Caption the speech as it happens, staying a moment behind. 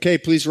Okay,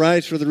 please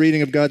rise for the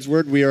reading of God's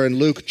Word. We are in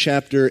Luke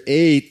chapter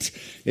 8.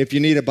 If you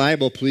need a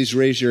Bible, please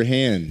raise your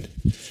hand.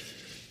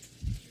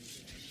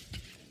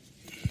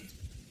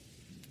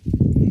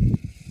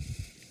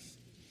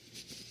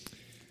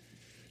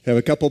 Have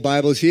a couple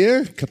Bibles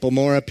here, a couple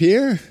more up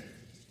here.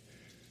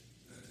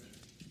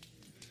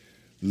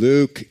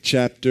 Luke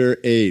chapter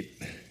 8.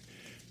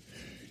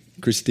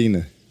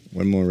 Christina,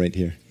 one more right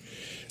here.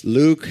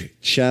 Luke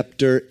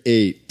chapter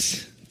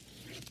 8.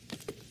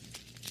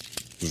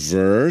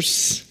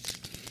 Verse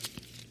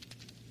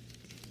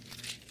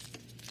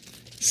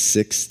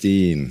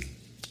 16.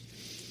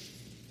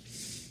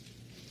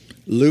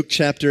 Luke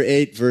chapter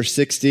 8, verse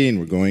 16.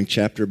 We're going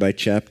chapter by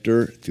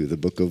chapter through the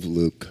book of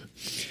Luke.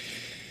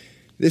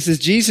 This is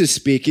Jesus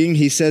speaking.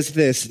 He says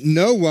this,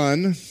 "No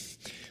one,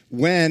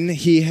 when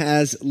he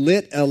has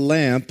lit a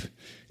lamp,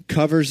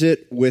 covers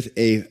it with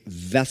a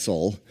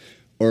vessel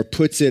or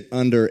puts it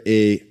under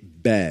a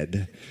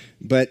bed,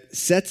 but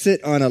sets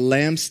it on a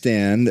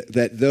lampstand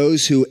that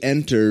those who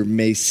enter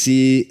may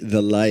see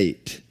the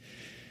light.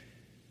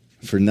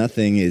 For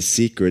nothing is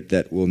secret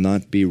that will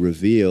not be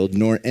revealed,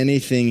 nor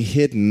anything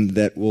hidden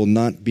that will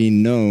not be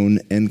known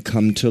and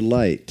come to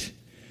light.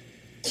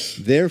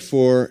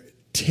 Therefore,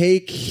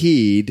 take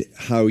heed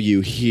how you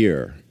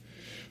hear.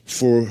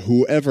 For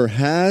whoever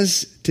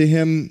has, to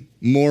him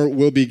more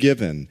will be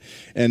given,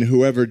 and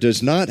whoever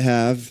does not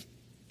have,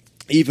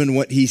 even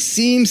what he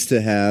seems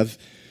to have,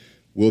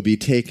 will be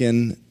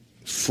taken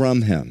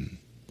from him."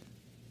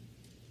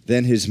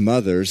 Then his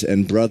mothers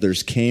and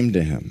brothers came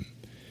to him,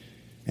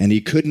 and he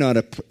could not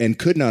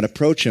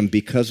approach him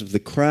because of the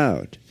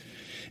crowd.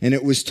 And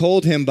it was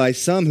told him by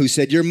some who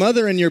said, "Your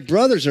mother and your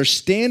brothers are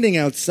standing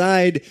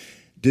outside,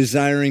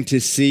 desiring to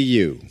see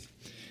you."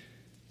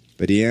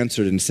 But he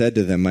answered and said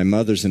to them, "My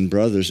mothers and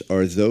brothers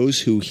are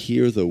those who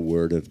hear the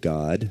word of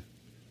God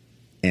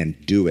and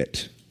do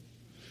it."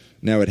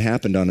 Now it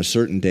happened on a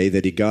certain day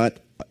that he got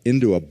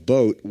into a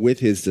boat with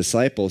his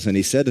disciples, and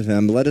he said to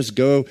them, let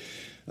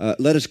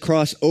us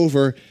cross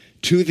over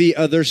to the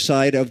other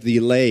side of the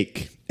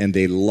lake. And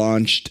they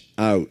launched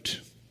out.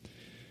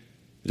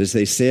 But as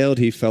they sailed,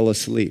 he fell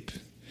asleep.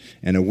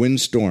 And a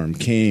windstorm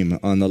came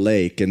on the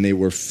lake, and they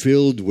were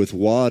filled with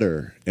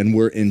water and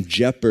were in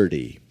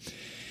jeopardy.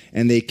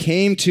 And they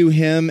came to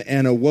him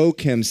and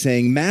awoke him,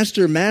 saying,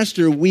 "Master,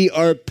 Master, we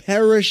are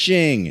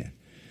perishing."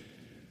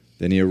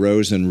 Then he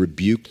arose and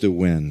rebuked the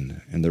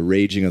wind and the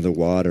raging of the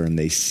water, and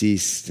they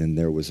ceased, and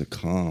there was a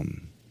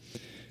calm.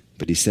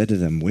 But he said to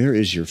them, "Where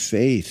is your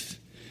faith?"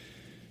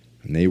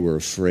 And they were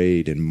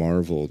afraid and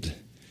marveled,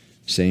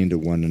 saying to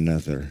one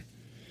another,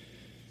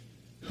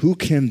 "Who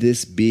can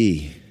this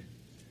be?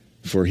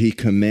 For he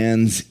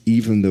commands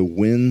even the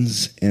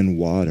winds and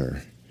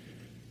water,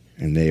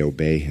 and they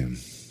obey him."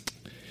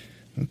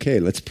 Okay,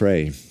 let's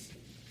pray.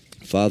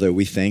 Father,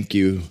 we thank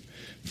you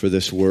for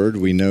this word.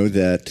 We know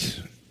that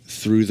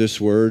through this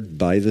word,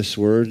 by this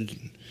word,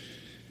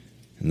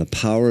 and the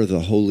power of the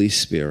Holy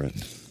Spirit,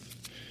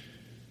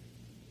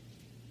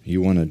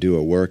 you want to do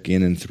a work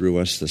in and through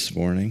us this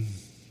morning.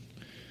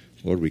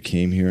 Lord, we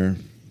came here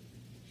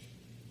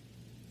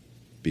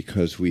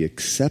because we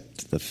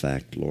accept the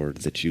fact, Lord,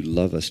 that you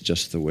love us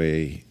just the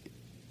way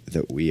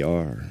that we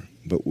are.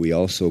 But we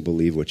also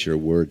believe what your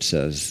word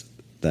says,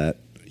 that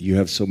you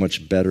have so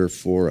much better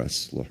for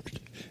us, Lord.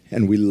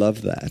 And we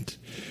love that.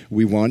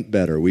 We want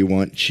better. We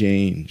want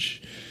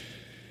change.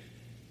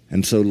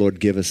 And so, Lord,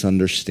 give us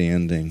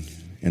understanding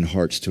and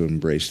hearts to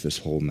embrace this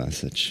whole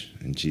message.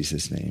 In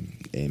Jesus' name,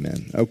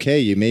 amen. Okay,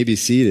 you may be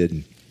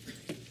seated.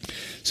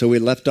 So we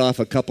left off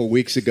a couple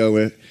weeks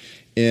ago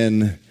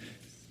in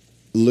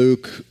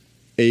Luke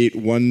 8,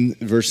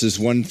 verses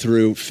 1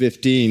 through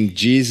 15.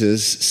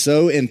 Jesus,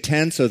 so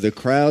intense are the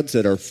crowds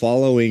that are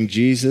following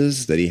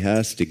Jesus that he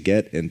has to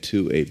get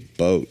into a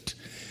boat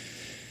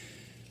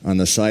on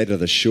the side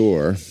of the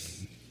shore.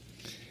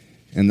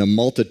 And the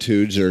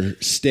multitudes are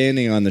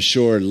standing on the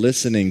shore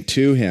listening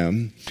to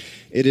him.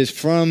 It is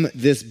from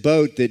this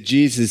boat that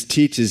Jesus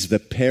teaches the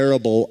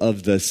parable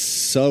of the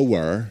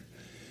sower.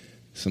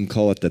 Some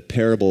call it the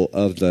parable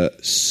of the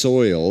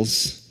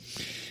soils.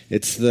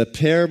 It's the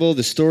parable,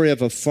 the story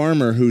of a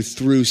farmer who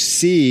threw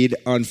seed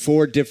on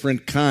 4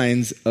 different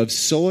kinds of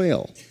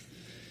soil.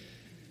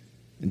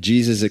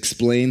 Jesus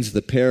explains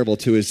the parable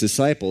to his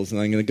disciples,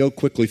 and I'm going to go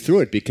quickly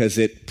through it because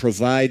it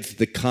provides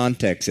the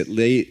context. It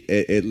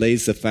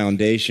lays the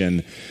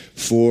foundation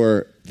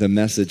for the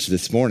message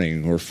this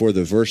morning, or for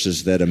the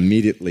verses that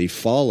immediately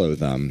follow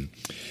them.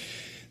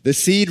 The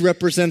seed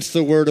represents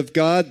the Word of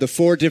God. The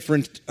 4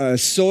 different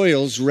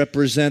soils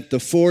represent the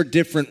 4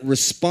 different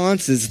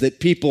responses that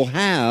people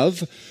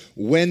have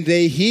when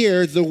they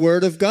hear the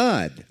Word of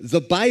God, the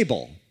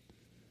Bible.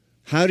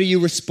 How do you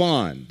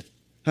respond?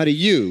 How do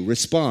you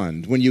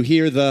respond when you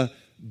hear the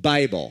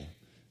Bible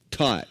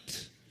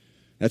taught?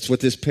 That's what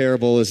this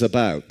parable is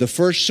about. The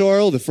first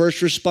soil, the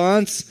first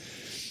response,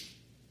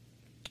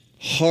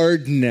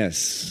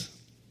 hardness.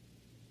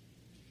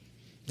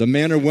 The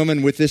man or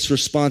woman with this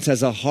response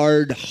has a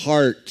hard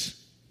heart.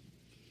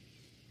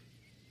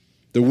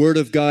 The Word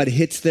of God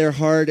hits their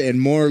heart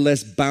and more or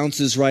less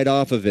bounces right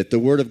off of it. The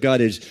Word of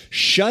God is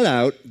shut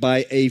out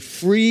by a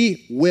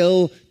free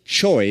will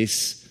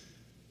choice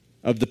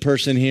of the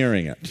person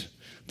hearing it.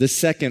 The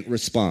second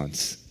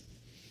response,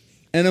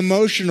 an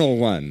emotional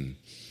one.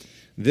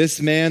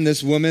 This man,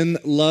 this woman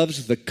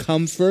loves the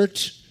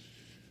comfort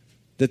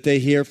that they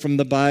hear from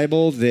the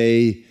Bible,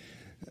 the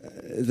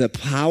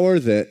power,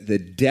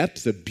 the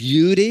depth, the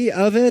beauty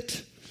of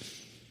it,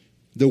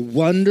 the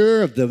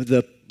wonder of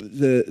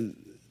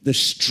the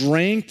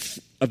strength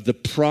of the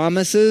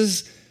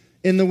promises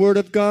in the Word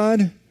of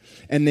God.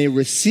 And they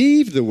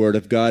receive the Word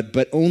of God,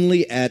 but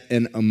only at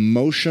an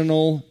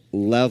emotional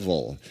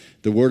level.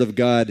 The Word of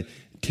God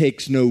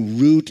takes no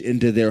root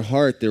into their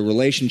heart. Their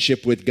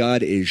relationship with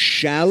God is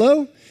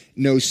shallow,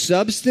 no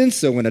substance.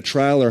 So when a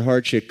trial or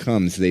hardship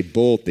comes, they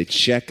bolt, they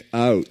check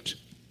out.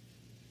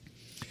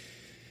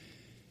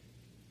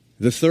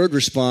 The third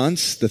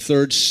response, the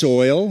third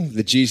soil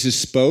that Jesus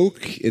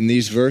spoke in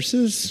these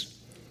verses,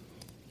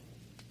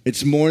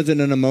 it's more than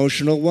an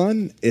emotional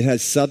one. It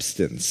has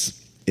substance.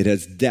 It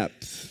has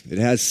depth. It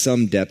has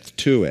some depth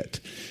to it.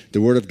 The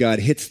Word of God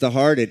hits the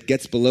heart. It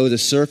gets below the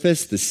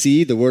surface. The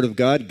seed, the Word of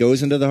God,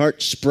 goes into the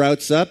heart,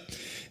 sprouts up, and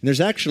there's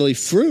actually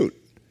fruit.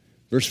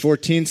 Verse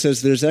 14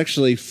 says there's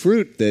actually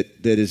fruit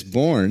that is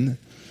born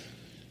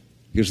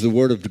because the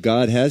Word of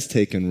God has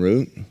taken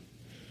root,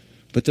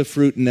 but the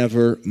fruit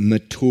never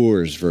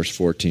matures, verse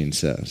 14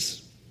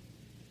 says.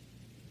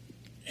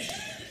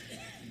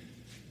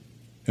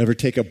 Ever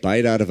take a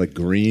bite out of a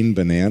green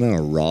banana,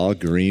 a raw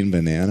green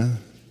banana?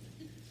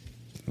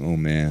 Oh,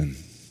 man.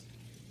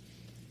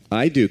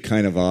 I do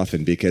kind of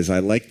often because I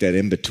like that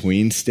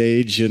in-between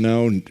stage,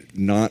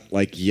 not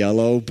like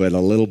yellow, but a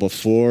little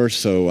before,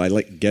 so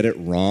I get it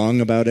wrong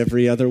about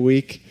every other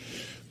week.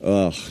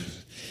 Ugh.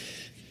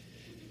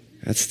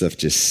 That stuff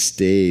just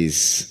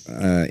stays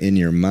in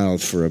your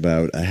mouth for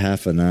about a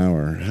half an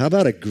hour. How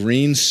about a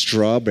green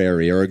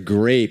strawberry or a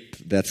grape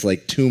that's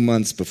like 2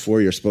 months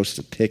before you're supposed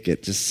to pick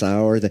it, just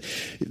sour?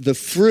 The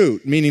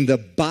fruit, meaning the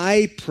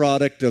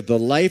byproduct of the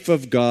life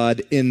of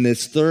God in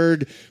this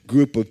third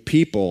group of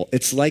people,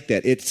 it's like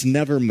that. It's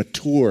never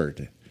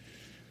matured.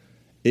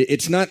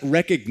 It's not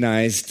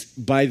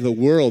recognized by the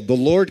world. The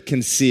Lord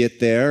can see it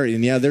there,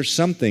 and yeah, there's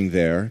something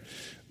there,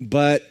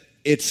 but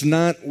it's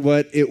not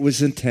what it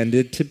was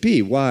intended to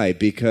be. Why?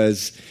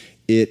 Because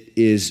it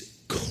is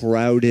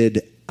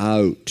crowded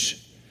out.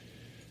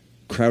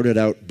 Crowded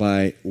out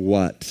by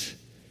what?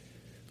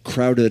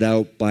 Crowded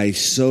out by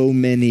so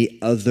many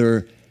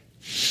other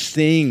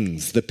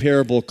things. The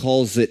parable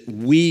calls it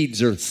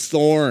weeds or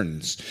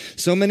thorns.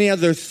 So many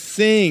other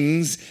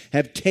things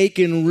have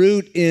taken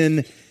root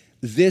in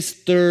this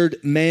third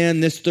man,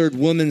 this third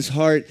woman's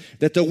heart,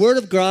 that the Word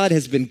of God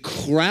has been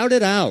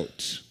crowded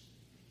out.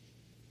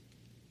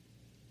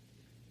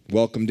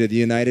 Welcome to the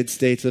United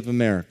States of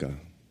America,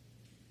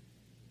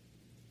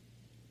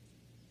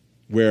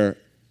 where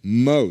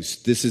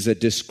this is a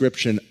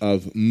description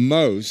of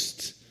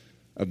most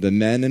of the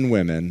men and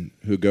women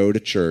who go to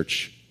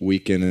church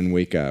week in and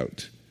week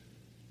out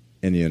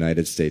in the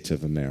United States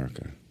of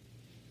America.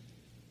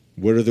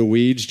 What are the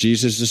weeds?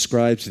 Jesus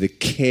describes the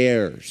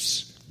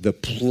cares, the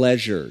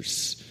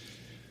pleasures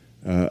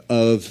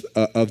of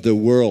the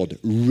world,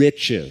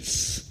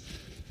 riches.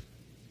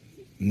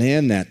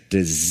 Man, that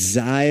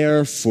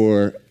desire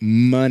for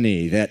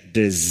money, that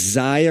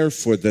desire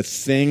for the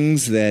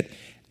things that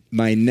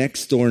my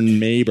next door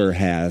neighbor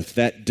has,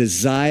 that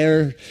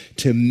desire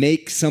to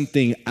make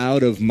something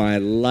out of my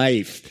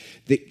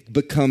life that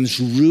becomes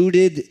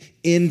rooted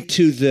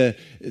into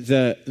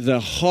the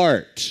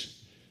heart.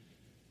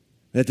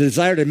 That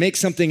desire to make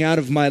something out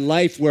of my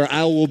life where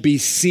I will be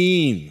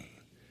seen,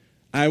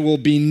 I will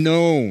be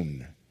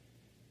known,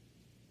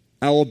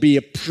 I will be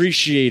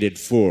appreciated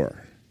for.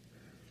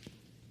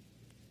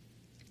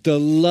 The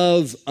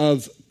love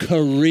of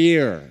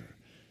career,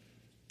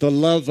 the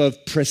love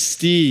of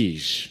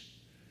prestige,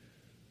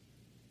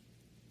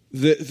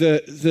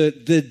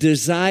 the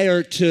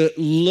desire to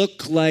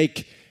look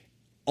like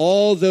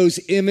all those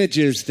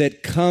images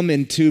that come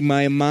into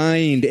my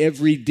mind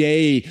every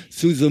day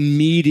through the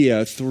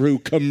media, through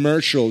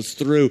commercials,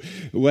 through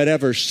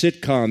whatever,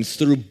 sitcoms,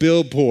 through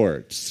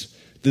billboards.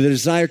 The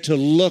desire to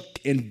look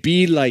and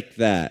be like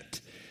that.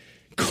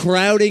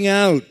 Crowding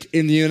out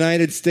in the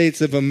United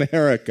States of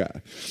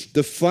America.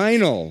 The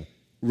final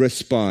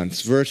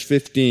response, verse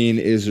 15,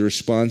 is a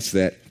response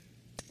that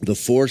the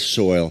fourth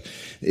soil,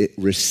 it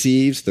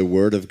receives the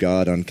Word of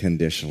God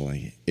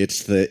unconditionally.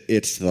 It's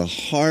the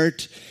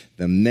heart,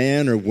 the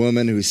man or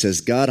woman who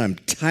says, God, I'm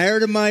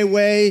tired of my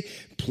way.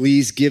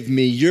 Please give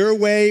me your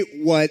way.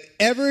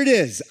 Whatever it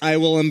is, I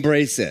will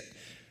embrace it.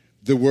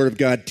 The Word of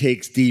God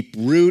takes deep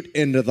root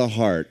into the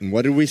heart. And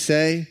what did we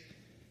say?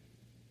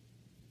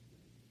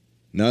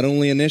 Not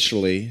only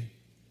initially,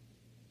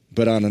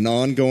 but on an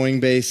ongoing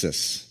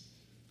basis,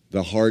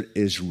 the heart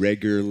is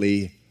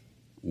regularly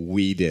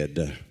weeded.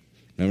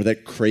 Remember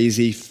that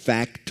crazy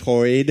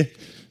factoid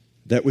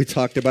that we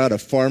talked about. A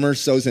farmer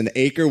sows an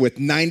acre with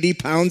 90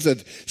 pounds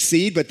of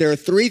seed, but there are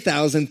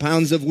 3,000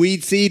 pounds of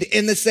weed seed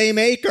in the same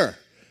acre.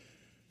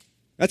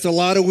 That's a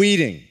lot of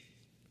weeding.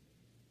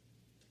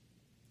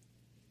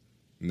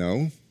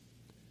 No,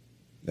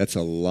 that's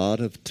a lot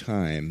of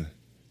time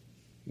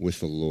with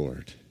the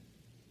Lord.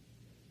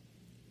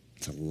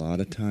 It's a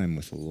lot of time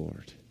with the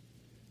Lord.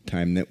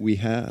 Time that we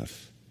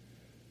have.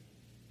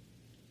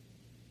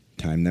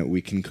 Time that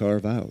we can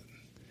carve out.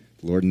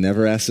 The Lord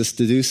never asks us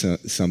to do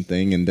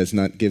something and does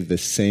not give the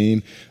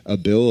same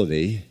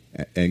ability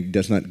and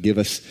does not give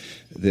us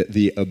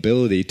the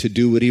ability to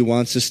do what he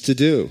wants us to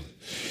do.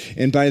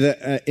 And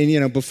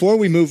before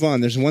we move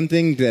on, there's one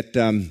thing that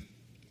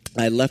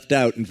I left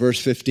out in verse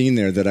 15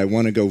 there that I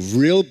want to go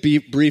real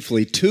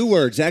briefly. 2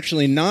 words,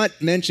 actually not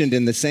mentioned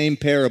in the same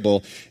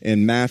parable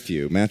in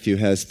Matthew. Matthew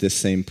has this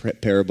same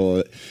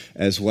parable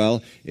as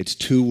well. It's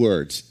 2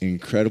 words,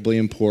 incredibly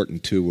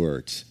important 2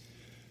 words.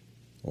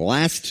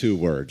 Last 2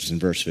 words in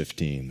verse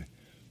 15,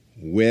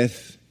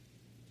 with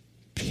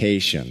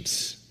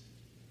patience.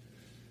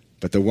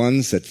 But the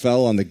ones that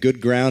fell on the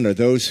good ground are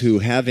those who,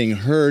 having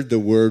heard the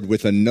word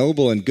with a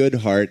noble and good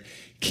heart,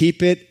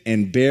 keep it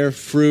and bear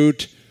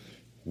fruit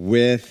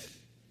with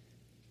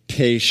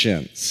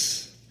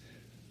patience.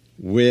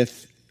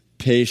 With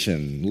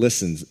patience.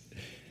 Listen,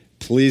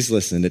 please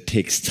listen. It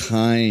takes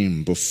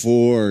time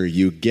before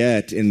you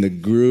get in the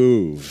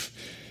groove.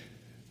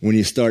 When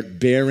you start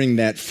bearing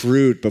that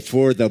fruit,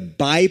 before the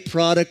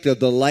byproduct of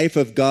the life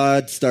of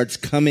God starts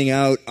coming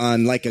out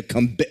on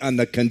on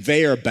the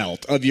conveyor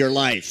belt of your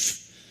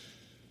life.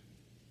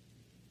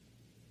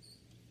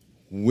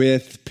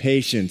 With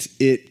patience,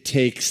 it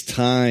takes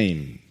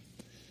time.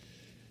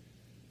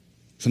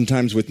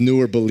 Sometimes with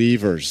newer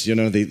believers, they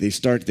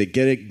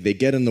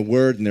get in the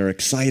Word and they're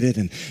excited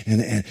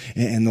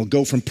and they'll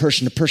go from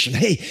person to person.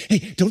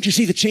 Hey, don't you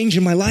see the change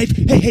in my life?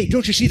 Hey,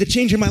 don't you see the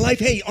change in my life?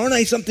 Hey, aren't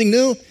I something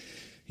new?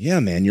 Yeah,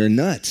 man, you're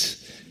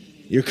nuts.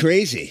 You're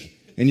crazy,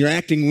 and you're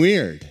acting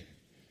weird.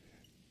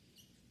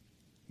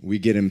 We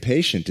get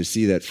impatient to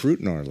see that fruit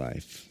in our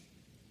life.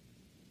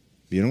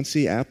 You don't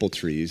see apple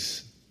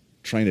trees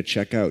trying to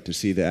check out to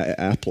see the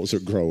apples are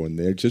growing.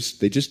 They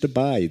just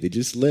abide. They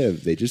just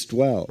live. They just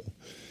dwell.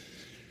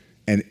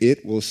 And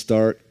it will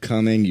start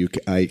coming.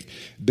 I've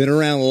been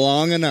around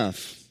long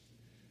enough.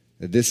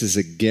 This is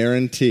a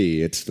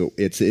guarantee.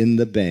 It's in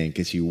the bank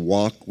as you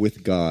walk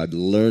with God,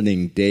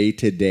 learning day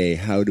to day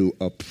how to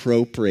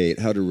appropriate,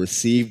 how to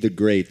receive the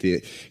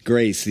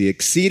grace, the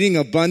exceeding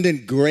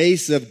abundant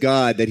grace of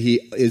God that he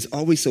is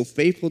always so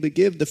faithful to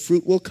give. The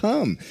fruit will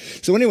come.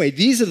 So anyway,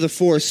 these are the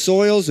 4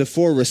 soils, the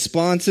 4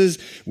 responses.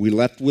 We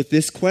left with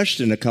this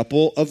question a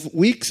couple of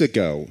weeks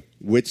ago.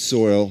 Which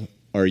soil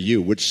are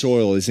you? Which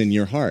soil is in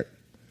your heart?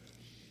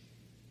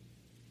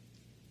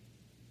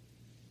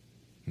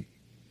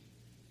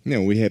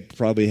 We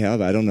probably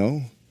have, I don't know,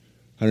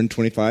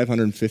 125,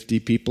 150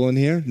 people in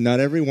here.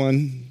 Not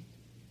everyone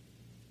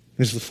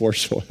is the 4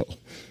 soil.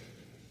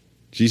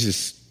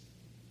 Jesus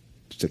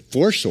said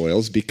 4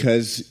 soils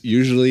because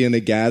usually in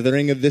a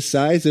gathering of this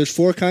size, there's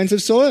 4 kinds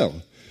of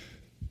soil.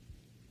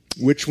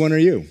 Which one are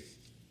you?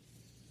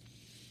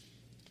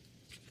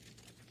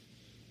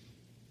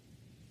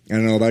 I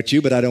don't know about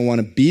you, but I don't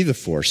want to be the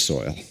 4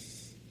 soil.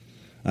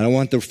 I don't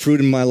want the fruit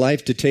in my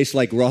life to taste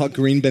like raw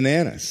green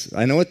bananas.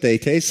 I know what they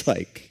taste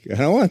like. I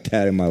don't want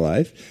that in my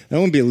life. I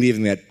don't want to be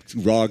leaving that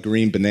raw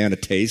green banana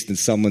taste in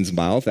someone's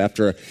mouth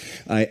after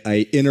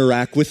I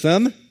interact with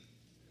them.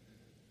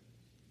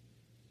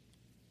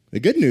 The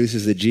good news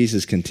is that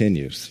Jesus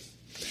continues.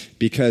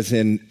 Because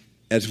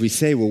as we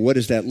say, well, what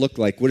does that look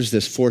like? What does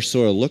this 4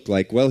 soil look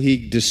like? Well, he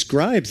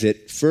describes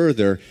it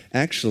further,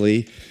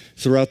 actually,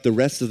 throughout the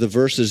rest of the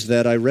verses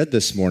that I read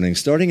this morning.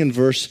 Starting in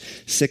verse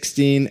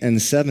 16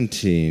 and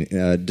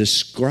 17,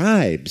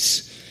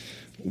 describes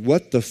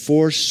what the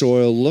 4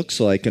 soil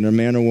looks like in a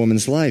man or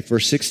woman's life.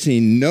 Verse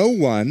 16, no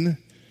one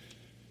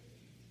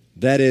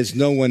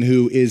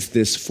who is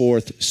this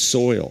 4th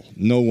soil,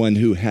 no one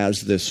who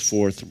has this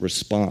 4th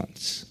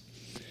response.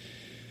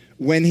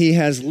 When he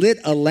has lit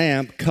a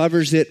lamp,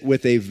 covers it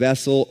with a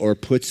vessel or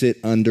puts it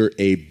under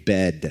a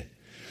bed,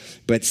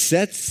 but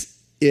sets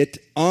it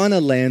on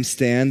a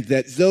lampstand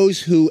that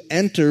those who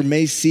enter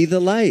may see the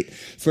light.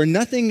 For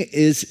nothing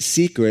is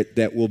secret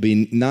that will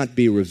not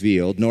be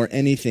revealed, nor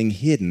anything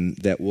hidden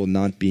that will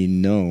not be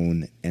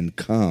known and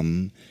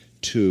come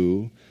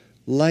to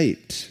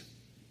light.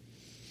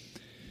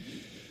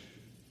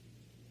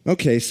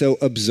 Okay, so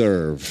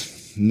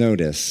observe,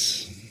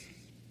 notice.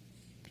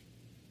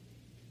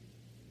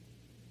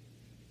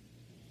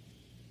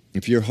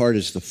 If your heart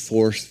is the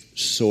 4th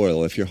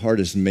soil, if your heart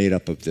is made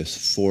up of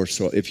this 4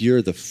 soil, if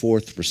you're the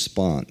 4th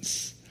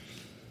response,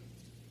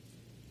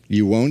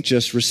 you won't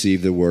just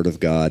receive the Word of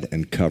God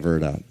and cover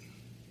it up.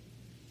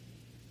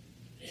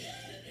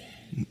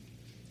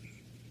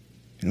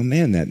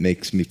 Man, that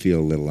makes me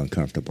feel a little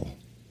uncomfortable.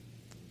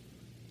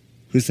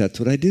 Because that's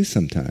what I do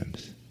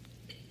sometimes.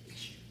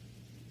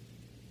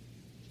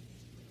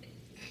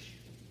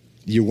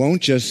 You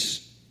won't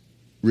just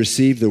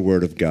receive the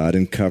Word of God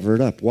and cover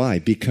it up. Why?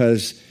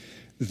 Because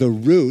the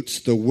roots,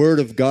 the Word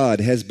of God,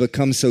 has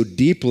become so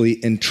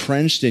deeply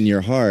entrenched in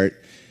your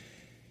heart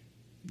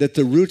that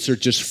the roots are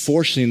just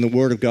forcing the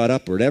Word of God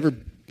upward.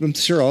 I'm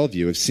sure all of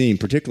you have seen,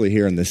 particularly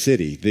here in the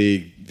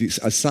city,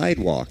 a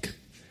sidewalk.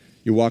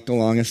 You walk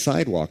along a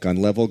sidewalk on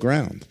level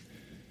ground.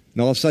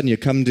 And all of a sudden you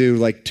come to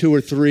like 2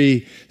 or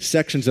 3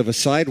 sections of a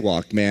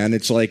sidewalk, man.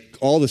 It's like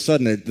all of a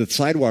sudden the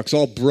sidewalk's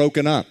all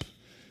broken up.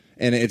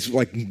 And it's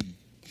like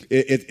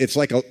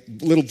a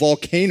little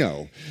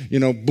volcano,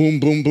 boom,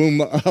 boom,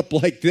 boom, up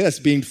like this,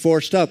 being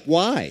forced up.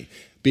 Why?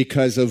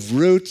 Because of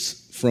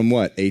roots from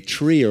what? A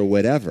tree or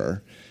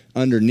whatever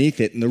underneath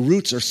it. And the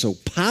roots are so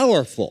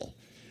powerful.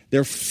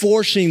 They're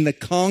forcing the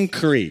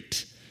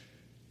concrete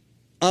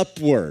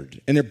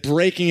upward, and they're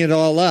breaking it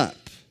all up.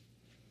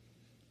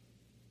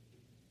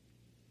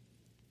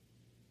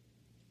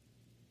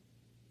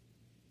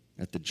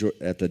 At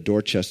the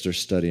Dorchester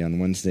study on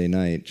Wednesday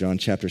night, John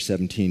chapter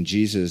 17,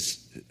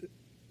 Jesus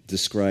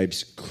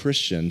describes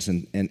Christians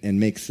and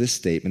makes this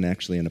statement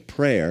actually in a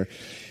prayer.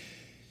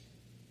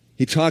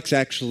 He talks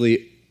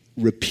actually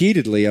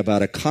repeatedly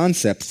about a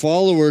concept.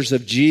 Followers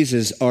of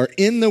Jesus are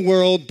in the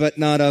world, but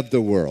not of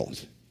the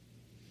world.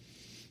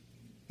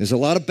 There's a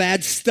lot of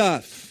bad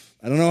stuff,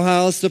 I don't know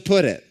how else to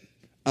put it,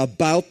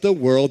 about the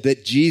world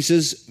that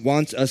Jesus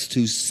wants us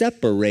to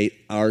separate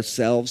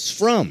ourselves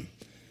from.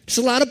 There's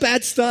a lot of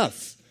bad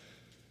stuff.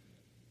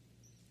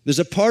 There's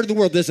a part of the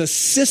world, there's a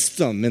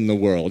system in the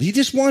world he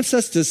just wants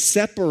us to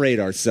separate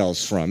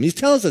ourselves from. He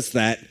tells us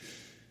that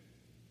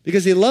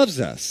because he loves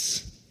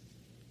us.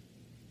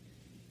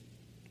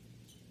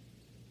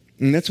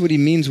 And that's what he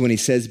means when he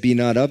says, be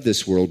not of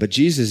this world. But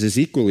Jesus is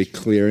equally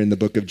clear in the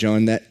book of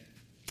John that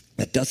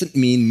doesn't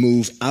mean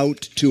move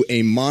out to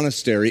a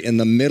monastery in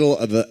the middle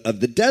of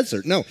the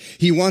desert. No,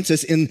 he wants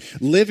us in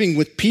living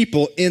with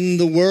people in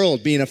the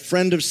world, being a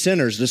friend of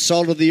sinners, the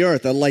salt of the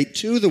earth, a light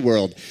to the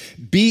world.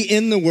 Be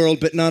in the world,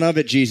 but not of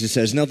it, Jesus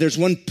says. Now, there's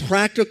one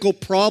practical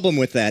problem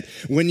with that.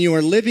 When you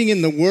are living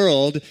in the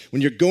world,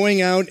 when you're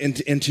going out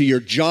into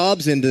your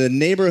jobs, into the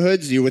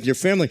neighborhoods, you're with your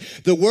family,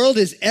 the world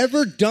is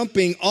ever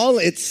dumping all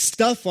its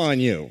stuff on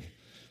you,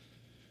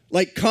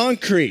 like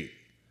concrete.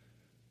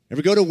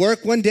 Ever go to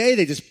work one day,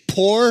 they just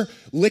pour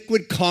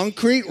liquid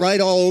concrete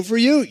right all over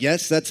you?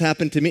 Yes, that's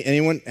happened to me.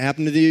 Anyone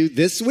happened to you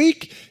this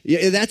week?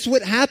 Yeah, that's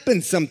what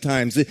happens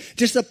sometimes. It's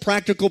just a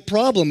practical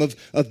problem of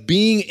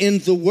being in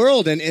the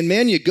world. And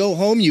man, you go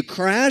home, you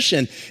crash,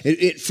 and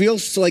it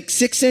feels like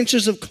 6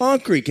 inches of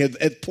concrete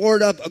have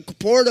poured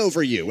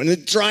over you, and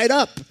it dried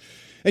up.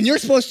 And you're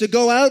supposed to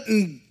go out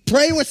and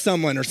pray with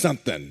someone or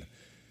something.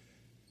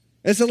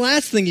 It's the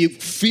last thing you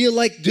feel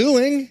like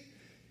doing.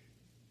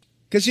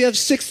 Because you have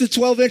 6 to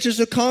 12 inches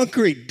of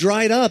concrete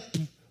dried up,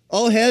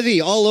 all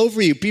heavy, all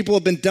over you. People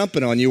have been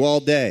dumping on you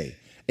all day.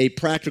 A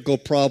practical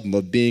problem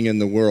of being in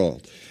the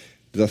world.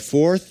 The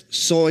fourth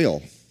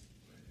soil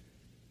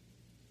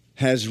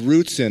has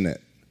roots in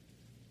it,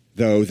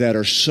 though, that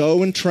are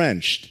so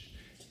entrenched,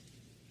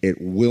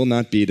 it will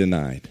not be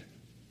denied.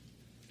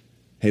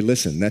 Hey,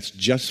 listen, that's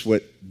just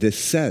what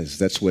this says.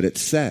 That's what it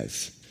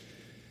says.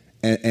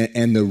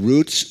 And the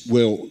roots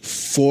will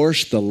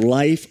force the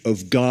life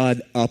of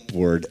God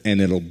upward, and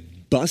it'll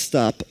bust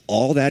up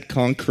all that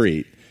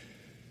concrete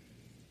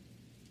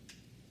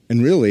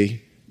and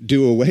really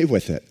do away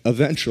with it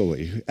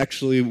eventually,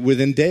 actually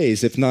within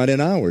days, if not in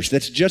hours.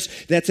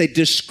 That's a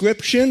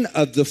description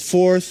of the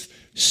fourth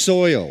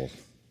soil.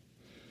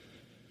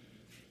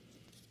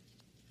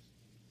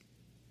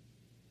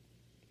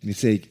 You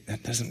say,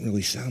 that doesn't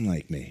really sound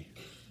like me.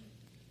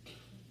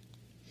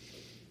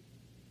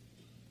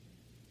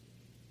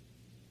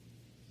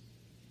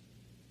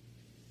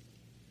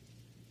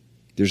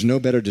 There's no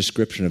better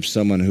description of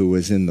someone who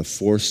was in the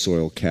fourth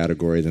soil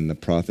category than the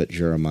prophet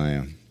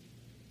Jeremiah.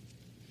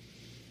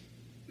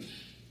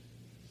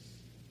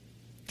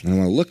 And I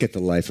want to look at the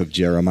life of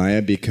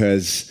Jeremiah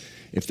because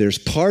if there's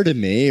part of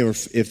me, or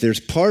if there's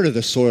part of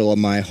the soil of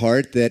my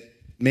heart that,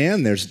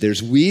 man,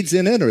 there's weeds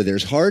in it, or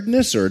there's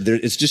hardness, or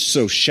it's just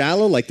so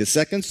shallow like the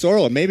second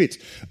soil, or maybe it's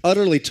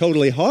utterly,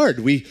 totally hard.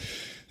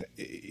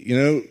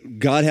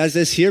 God has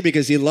this here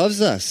because he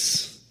loves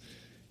us.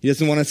 He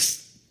doesn't want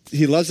us.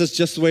 He loves us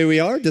just the way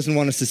we are, doesn't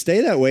want us to stay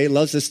that way, he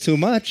loves us too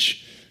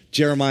much.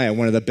 Jeremiah,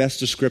 one of the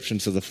best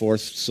descriptions of the fourth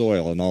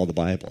soil in all the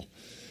Bible.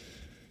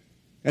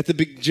 At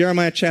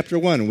Jeremiah chapter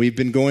 1, we've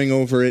been going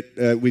over it,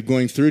 we're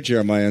going through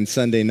Jeremiah on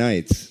Sunday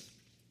nights.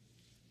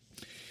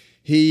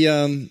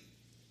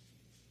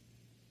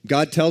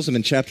 God tells him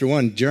in chapter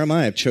 1,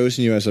 Jeremiah, I've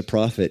chosen you as a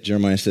prophet.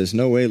 Jeremiah says,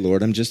 no way,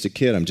 Lord, I'm just a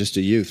kid. I'm just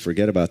a youth.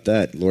 Forget about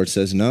that. Lord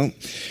says, no,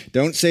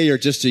 don't say you're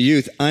just a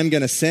youth. I'm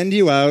going to send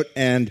you out,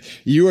 and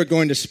you are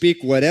going to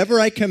speak whatever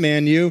I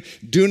command you.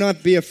 Do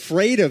not be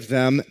afraid of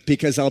them,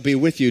 because I'll be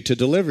with you to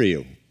deliver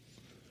you.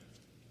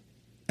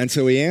 And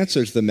so he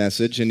answers the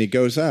message, and he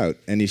goes out,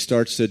 and he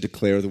starts to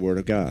declare the word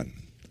of God.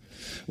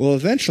 Well,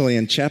 eventually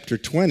in chapter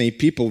 20,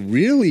 people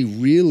really,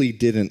 really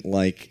didn't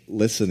like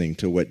listening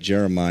to what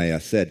Jeremiah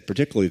said,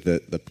 particularly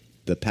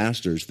the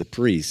pastors, the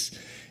priests,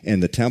 in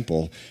the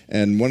temple.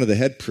 And one of the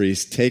head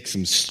priests takes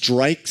him,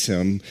 strikes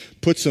him,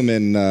 puts him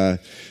in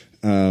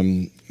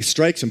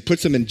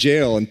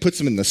jail, and puts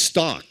him in the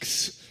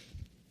stocks.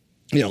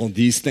 You know,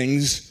 these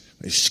things.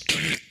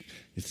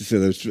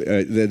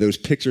 Those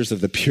pictures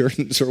of the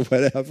Puritans or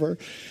whatever.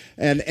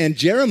 And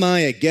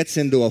Jeremiah gets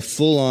into a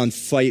full-on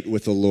fight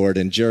with the Lord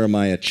in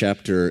Jeremiah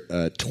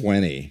chapter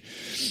 20.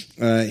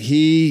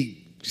 He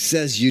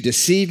says, you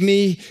deceived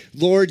me,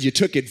 Lord. You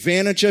took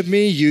advantage of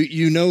me.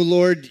 You know,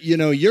 Lord, you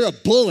know, you're a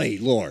bully,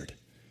 Lord.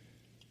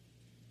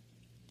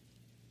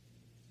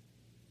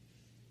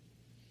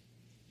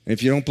 And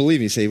if you don't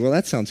believe me, you say, well,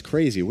 that sounds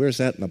crazy. Where's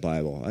that in the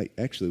Bible?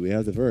 Actually, we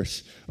have the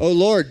verse. Oh,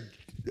 Lord,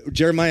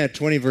 Jeremiah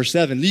 20, verse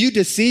 7. You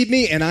deceived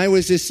me, and I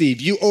was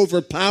deceived. You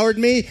overpowered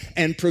me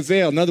and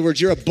prevailed. In other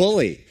words, you're a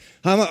bully.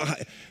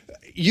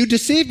 You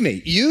deceived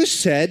me. You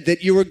said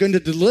that you were going to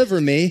deliver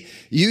me.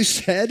 You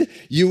said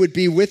you would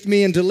be with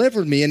me and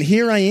deliver me. And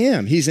here I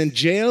am. He's in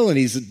jail, and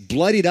he's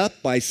bloodied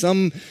up by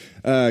some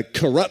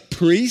corrupt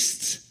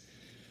priests.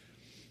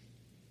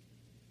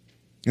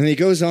 And he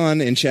goes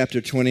on in chapter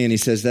 20, and he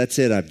says, that's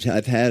it.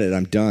 I've had it.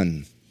 I'm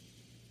done.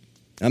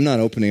 I'm not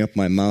opening up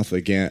my mouth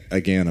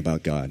again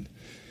about God.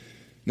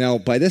 Now,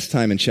 by this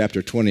time in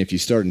chapter 20, if you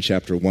start in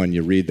chapter 1,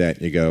 you read that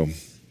and you go,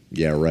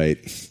 yeah, right.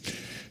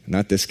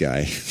 Not this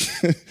guy.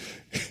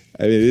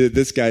 I mean,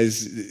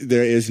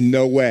 there is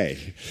no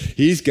way.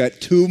 He's got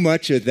too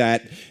much of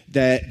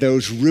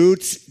those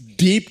roots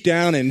deep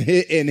down in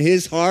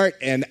his heart,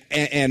 and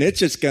it's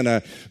just going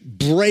to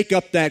break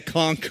up that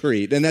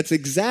concrete. And that's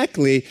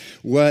exactly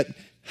what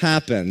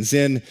happens.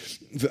 In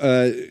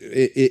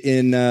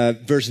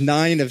verse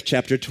 9 of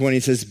chapter 20, he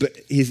says, but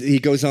he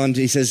goes on,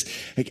 he says,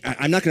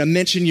 I'm not going to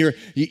mention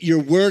your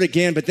word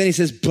again, but then he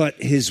says, but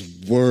his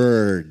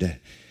word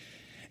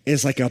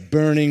is like a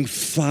burning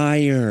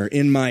fire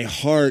in my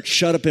heart,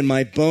 shut up in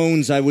my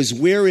bones. I was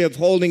weary of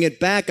holding it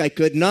back. I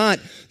could not.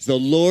 The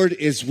Lord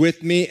is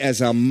with me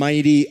as a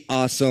mighty,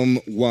 awesome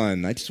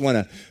one. I just want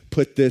to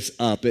put this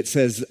up. It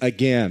says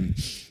again,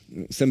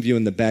 some of you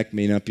in the back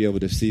may not be able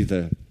to see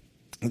the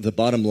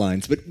bottom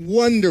lines, but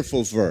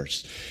wonderful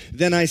verse.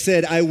 Then I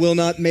said, I will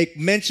not make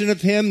mention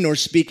of him nor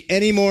speak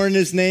any more in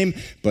his name,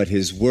 but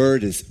his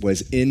word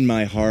was in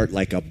my heart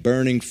like a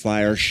burning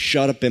fire,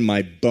 shut up in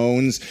my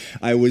bones.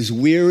 I was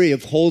weary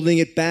of holding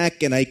it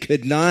back, and I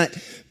could not,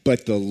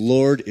 but the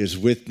Lord is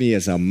with me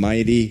as a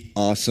mighty,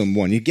 awesome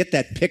one. You get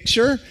that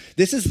picture?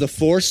 This is the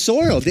forced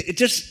soil.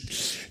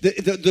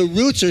 The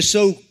roots are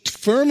so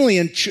firmly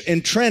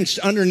entrenched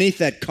underneath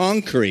that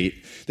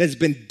concrete that's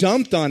been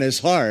dumped on his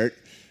heart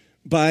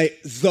by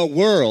the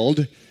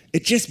world.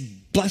 It just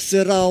busts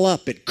it all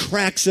up. It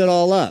cracks it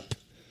all up.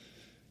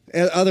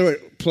 Other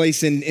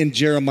place in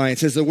Jeremiah, it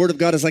says the word of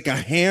God is like a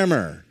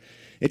hammer.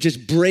 It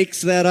just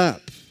breaks that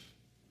up.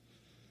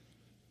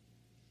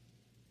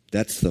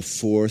 That's the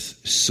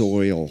fourth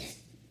soil.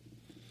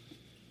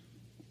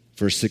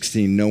 Verse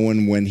 16, no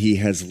one, when he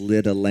has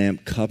lit a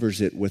lamp,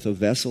 covers it with a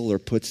vessel or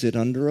puts it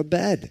under a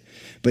bed,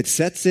 but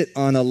sets it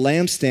on a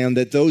lampstand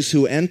that those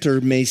who enter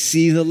may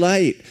see the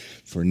light.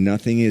 For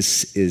nothing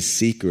is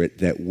secret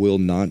that will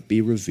not be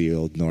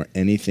revealed, nor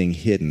anything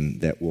hidden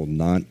that will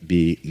not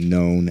be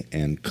known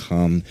and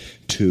come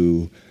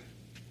to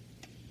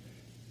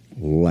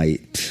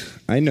light.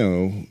 I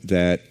know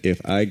that if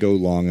I go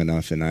long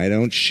enough and I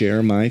don't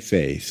share my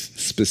faith,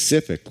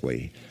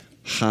 specifically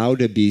how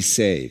to be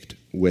saved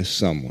with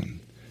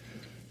someone,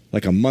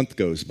 like a month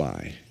goes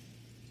by,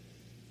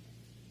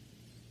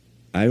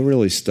 I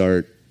really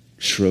start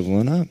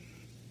shriveling up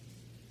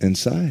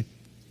inside.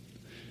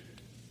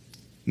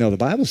 No, the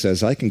Bible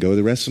says I can go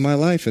the rest of my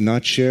life and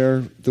not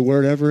share the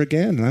word ever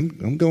again.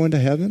 I'm going to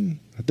heaven.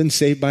 I've been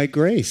saved by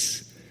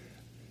grace.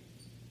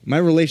 My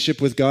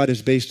relationship with God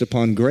is based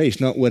upon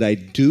grace, not what I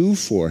do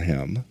for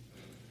him.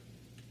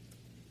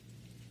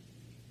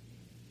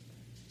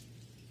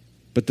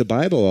 But the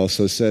Bible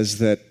also says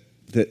that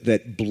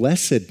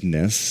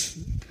blessedness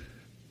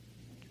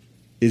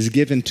is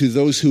given to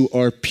those who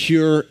are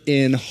pure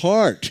in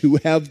heart, who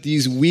have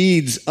these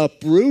weeds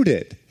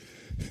uprooted.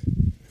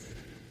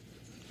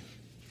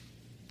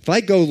 If I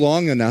go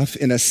long enough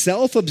in a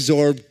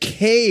self-absorbed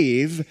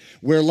cave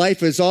where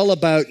life is all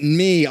about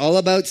me, all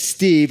about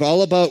Steve,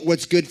 all about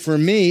what's good for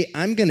me,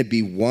 I'm going to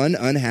be one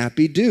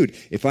unhappy dude.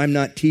 If I'm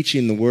not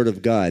teaching the Word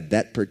of God,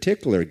 that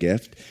particular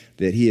gift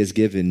that he has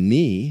given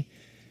me,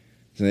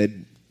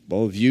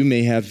 all of you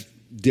may have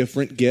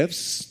different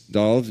gifts.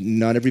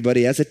 Not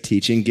everybody has a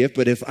teaching gift,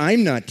 but if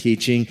I'm not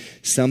teaching,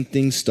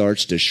 something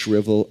starts to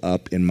shrivel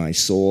up in my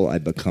soul. I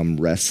become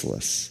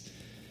restless.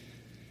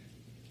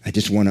 I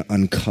just want to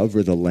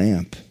uncover the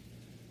lamp,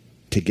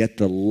 to get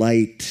the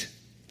light,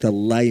 the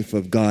life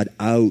of God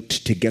out,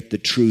 to get the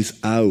truth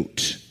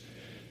out.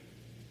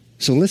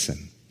 So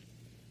listen,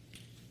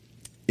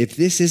 if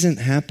this isn't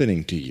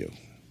happening to you,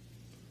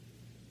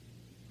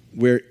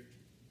 where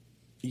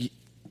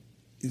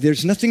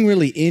there's nothing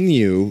really in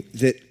you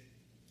that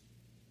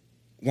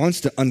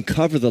wants to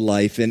uncover the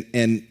life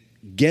and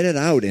get it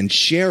out and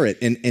share it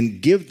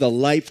and give the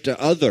life to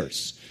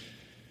others,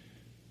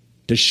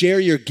 to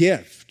share your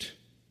gift,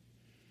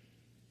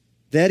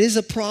 That is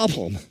a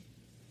problem.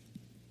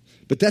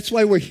 But that's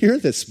why we're here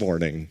this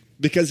morning,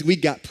 because we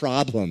got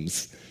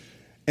problems.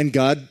 And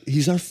God,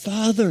 he's our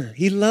Father.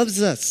 He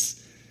loves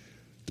us.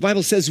 The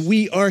Bible says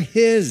we are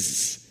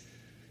his.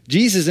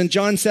 Jesus in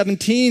John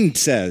 17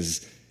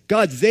 says,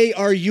 God, they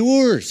are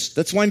yours.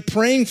 That's why I'm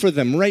praying for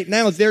them right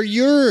now. They're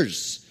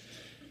yours.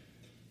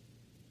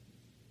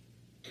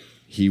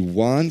 He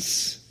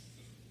wants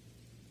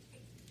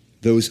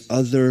those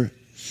other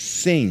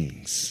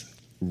things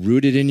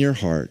rooted in your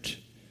heart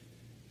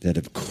that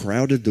have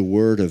crowded the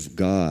word of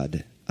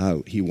God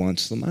out. He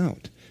wants them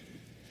out.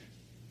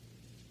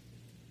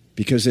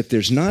 Because if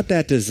there's not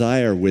that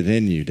desire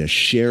within you to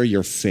share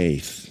your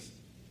faith,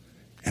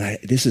 and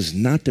this is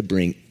not to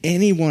bring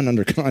anyone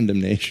under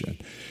condemnation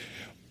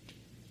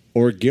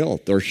or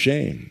guilt or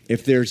shame.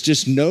 If there's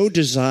just no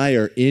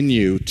desire in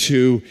you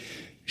to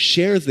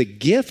share the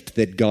gift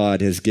that God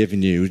has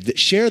given you,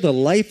 share the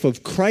life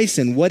of Christ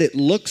and what it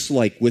looks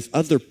like with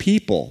other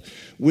people,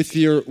 with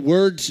your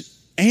words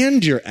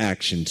and your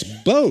actions,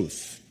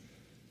 both.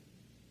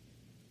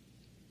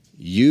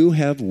 You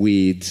have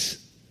weeds.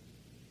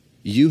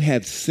 You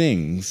have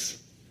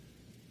things,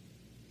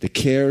 the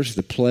cares,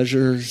 the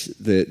pleasures,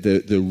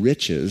 the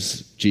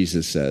riches,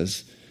 Jesus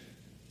says,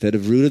 that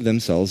have rooted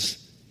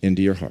themselves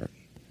into your heart.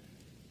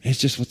 It's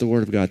just what the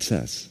Word of God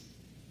says.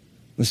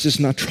 Let's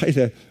just not try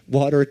to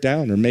water it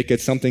down or make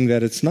it something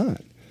that it's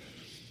not.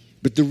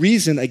 But the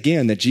reason,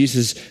 again, that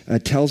Jesus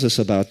tells us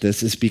about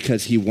this is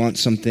because he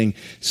wants something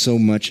so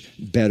much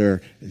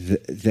better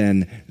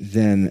than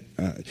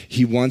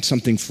he wants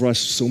something for us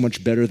so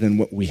much better than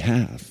what we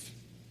have.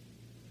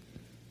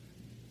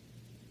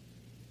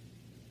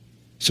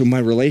 So my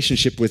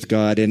relationship with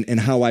God and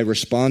how I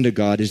respond to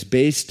God is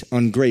based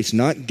on grace,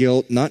 not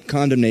guilt, not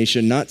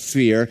condemnation, not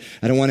fear.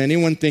 I don't want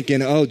anyone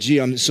thinking, oh, gee,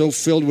 I'm so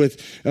filled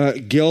with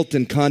guilt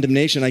and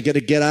condemnation, I got to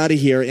get out of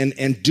here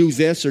and do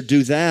this or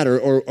do that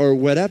or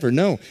whatever.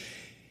 No.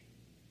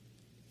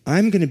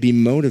 I'm going to be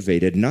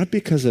motivated not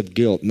because of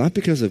guilt, not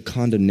because of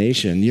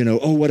condemnation,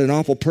 oh, what an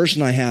awful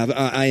person I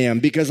am,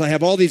 because I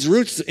have all these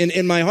roots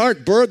in my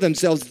heart burrow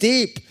themselves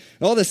deep.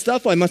 All the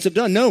stuff I must have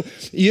done. No,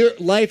 your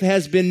life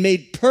has been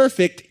made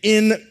perfect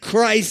in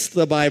Christ,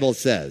 the Bible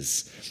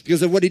says.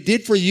 Because of what he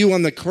did for you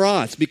on the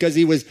cross, because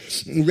he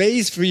was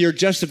raised for your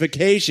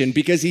justification,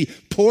 because he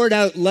poured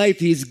out life,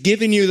 he's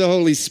given you the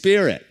Holy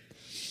Spirit.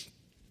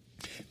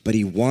 But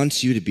he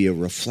wants you to be a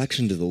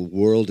reflection to the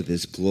world of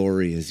his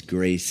glory, his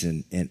grace,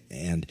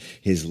 and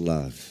his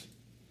love.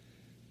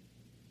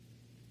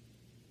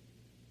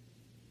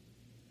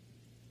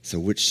 So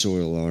which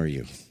soil are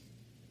you?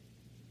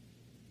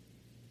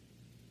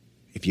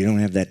 If you don't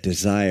have that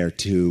desire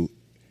to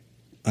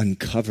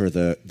uncover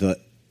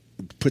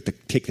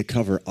take the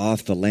cover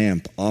off the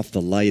lamp, off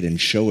the light, and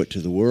show it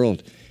to the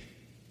world,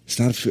 it's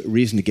not a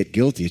reason to get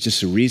guilty. It's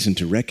just a reason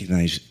to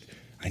recognize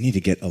I need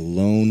to get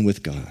alone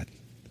with God.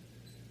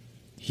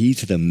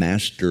 He's the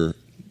master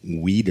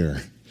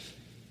weeder.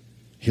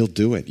 He'll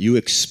do it. You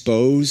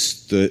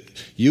expose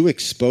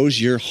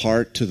your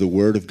heart to the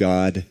Word of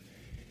God,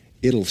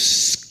 it'll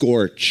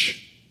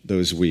scorch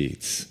those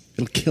weeds.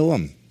 It'll kill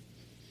them.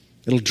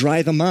 It'll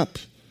dry them up.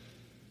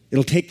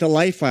 It'll take the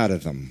life out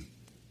of them.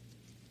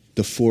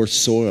 The fourth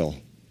soil,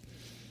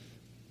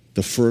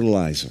 the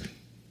fertilizer,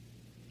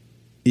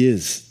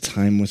 is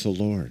time with the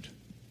Lord.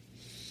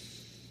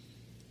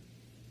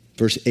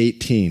 Verse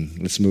 18,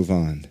 let's move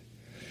on.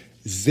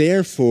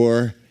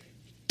 Therefore,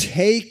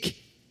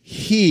 take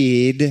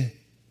heed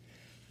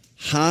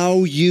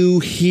how you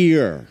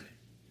hear.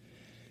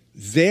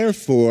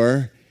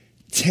 Therefore,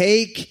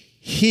 take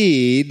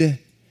heed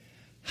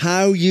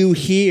how you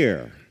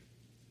hear.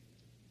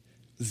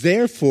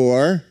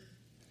 Therefore,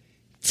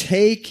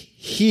 take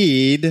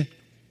heed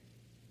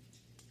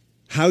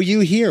how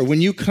you hear.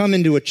 When you come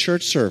into a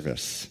church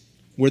service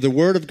where the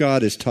Word of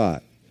God is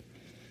taught,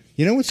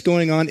 you know what's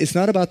going on? It's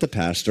not about the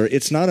pastor.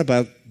 It's not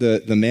about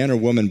the man or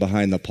woman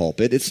behind the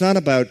pulpit. It's not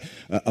about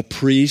a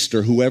priest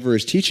or whoever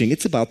is teaching.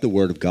 It's about the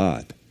Word of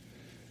God.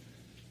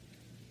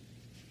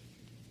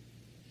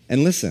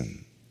 And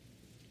listen,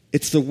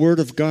 it's the Word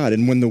of God.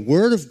 And when the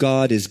Word of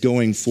God is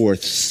going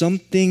forth,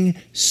 something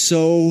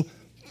so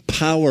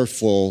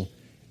powerful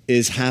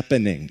is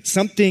happening.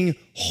 Something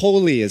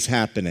holy is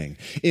happening.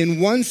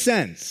 In one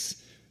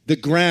sense, the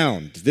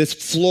ground, this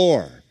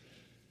floor,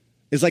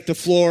 is like the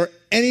floor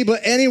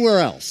anywhere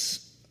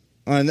else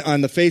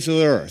on the face of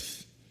the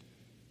earth.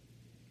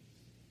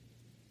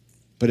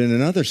 But in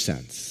another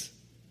sense,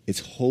 it's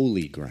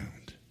holy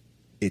ground.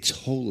 It's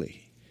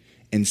holy.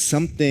 And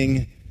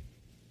something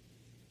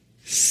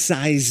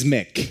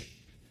seismic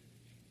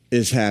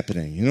is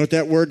happening. You know what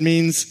that word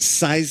means?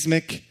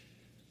 Seismic?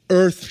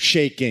 Earth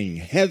shaking,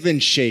 heaven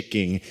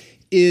shaking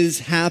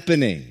is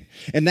happening.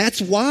 And that's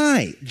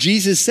why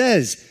Jesus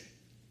says,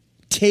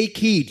 take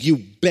heed. You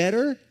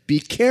better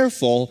be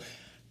careful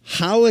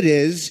how it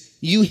is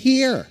you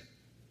hear.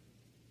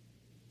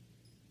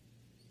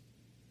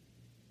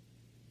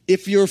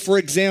 If you're, for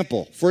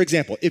example,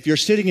 if you're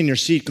sitting in your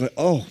seat going,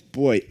 oh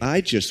boy,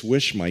 I just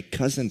wish my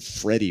cousin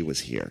Freddie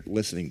was here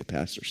listening to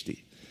Pastor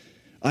Steve.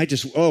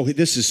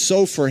 This is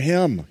so for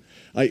him.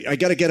 I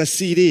got to get a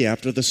CD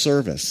after the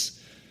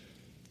service.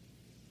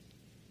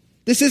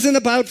 This isn't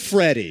about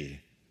Freddie.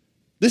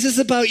 This is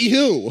about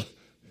you.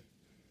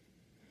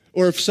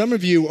 Or if some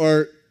of you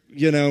are,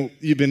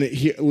 you've been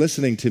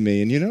listening to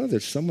me, and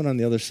there's someone on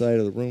the other side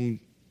of the room,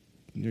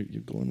 you're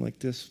going like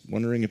this,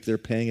 wondering if they're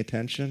paying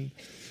attention.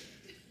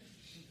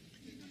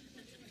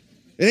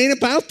 It ain't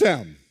about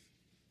them.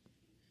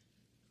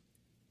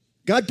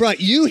 God brought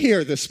you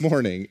here this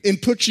morning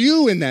and put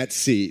you in that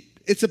seat.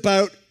 It's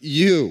about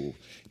you.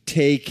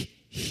 Take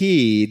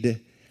heed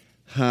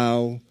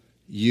how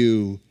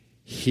you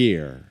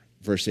hear.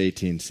 Verse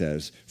 18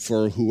 says,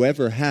 for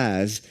whoever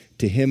has,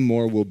 to him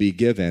more will be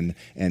given,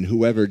 and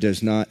whoever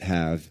does not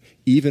have,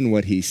 even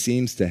what he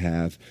seems to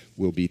have,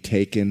 will be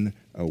taken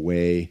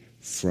away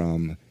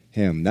from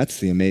him. That's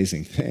the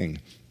amazing thing.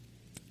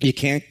 You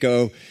can't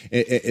go,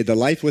 the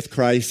life with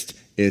Christ,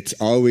 it's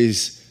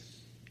always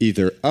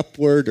either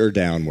upward or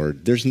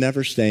downward. There's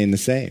never staying the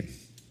same.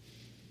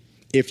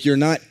 If you're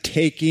not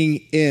taking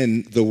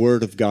in the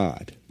Word of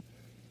God,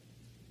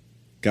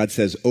 God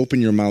says,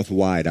 open your mouth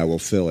wide, I will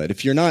fill it.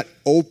 If you're not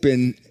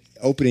opening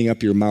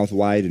up your mouth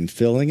wide and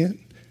filling it,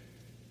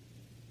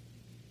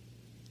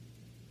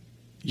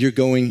 you're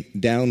going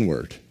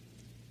downward.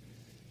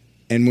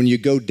 And when you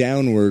go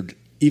downward,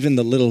 even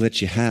the little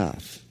that you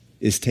have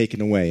is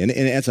taken away. And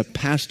as a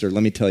pastor,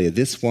 let me tell you,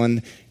 this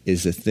one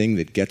is the thing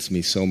that gets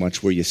me so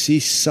much, where you see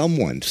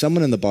someone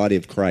in the body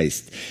of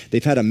Christ,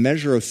 they've had a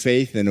measure of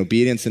faith and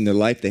obedience in their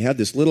life. They have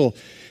this little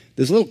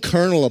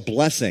kernel of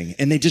blessing,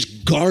 and they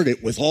just guard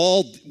it with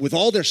all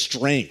their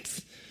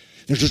strength.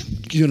 They're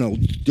just,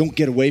 don't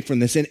get away from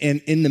this. And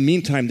in the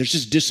meantime, there's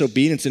just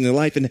disobedience in their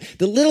life. And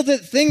the little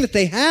thing that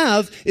they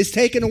have is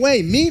taken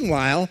away.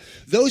 Meanwhile,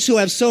 those who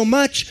have so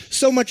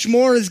much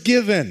more is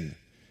given.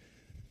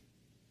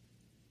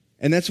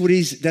 And that's what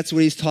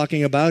he's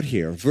talking about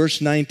here. Verse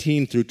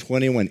 19 through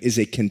 21 is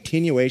a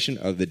continuation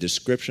of the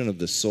description of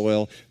the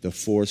soil, the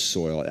fourth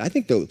soil. I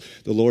think the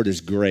Lord is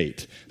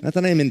great. Not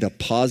that I'm into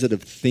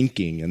positive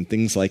thinking and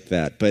things like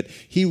that, but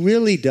he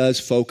really does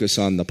focus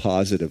on the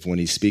positive when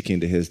he's speaking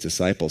to his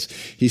disciples.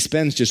 He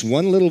spends just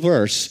one little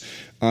verse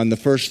on the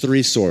first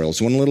three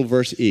soils, one little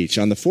verse each.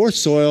 On the fourth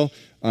soil,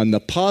 on the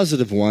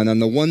positive one, on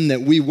the one that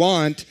we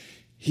want,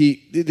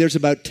 there's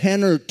about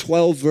 10 or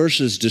 12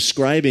 verses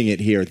describing it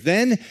here.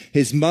 Then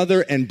his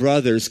mother and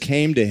brothers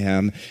came to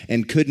him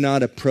and could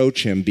not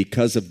approach him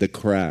because of the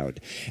crowd.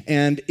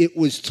 And it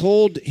was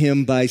told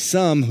him by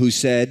some who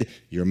said,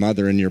 your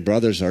mother and your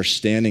brothers are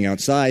standing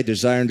outside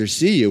desiring to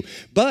see you.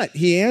 But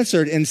he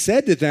answered and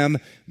said to them,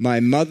 my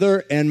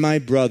mother and my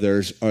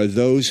brothers are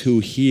those who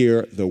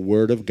hear the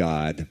word of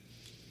God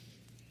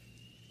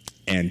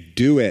and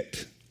do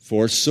it.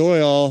 For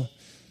soil.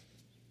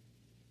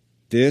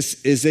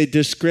 This is a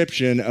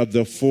description of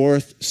the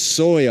fourth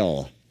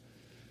soil.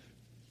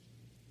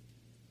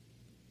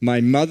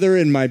 My mother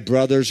and my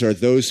brothers are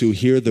those who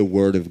hear the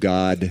word of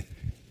God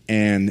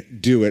and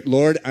do it.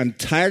 Lord, I'm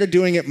tired of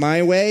doing it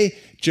my way.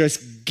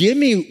 Just give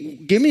me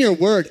your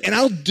word and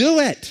I'll do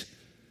it.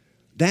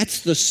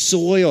 That's the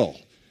soil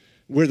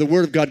where the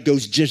word of God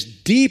goes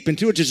just deep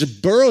into it,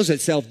 just burrows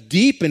itself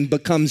deep and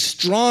becomes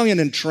strong and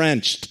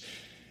entrenched.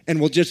 And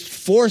will just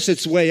force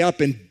its way up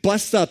and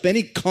bust up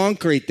any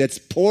concrete that's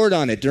poured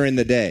on it during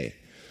the day.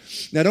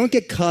 Now, don't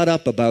get caught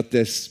up about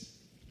this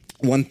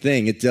one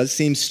thing. It does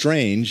seem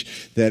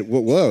strange that,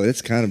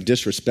 that's kind of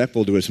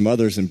disrespectful to his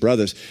mothers and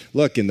brothers.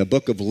 Look, in the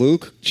book of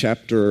Luke,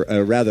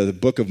 the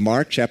book of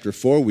Mark, chapter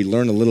 4, we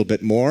learn a little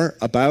bit more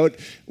about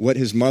what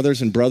his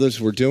mothers and brothers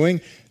were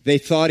doing. They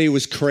thought he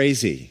was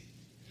crazy,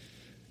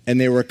 and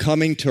they were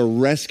coming to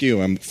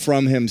rescue him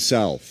from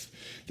himself.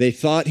 They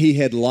thought he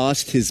had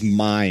lost his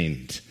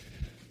mind.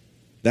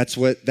 That's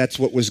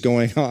what was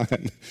going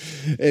on.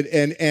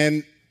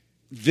 And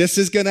this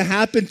is going to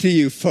happen to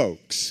you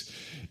folks.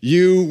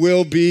 You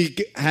will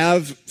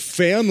have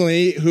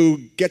family who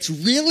gets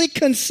really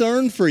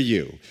concerned for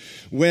you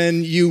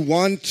when you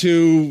want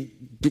to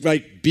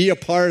be a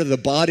part of the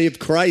body of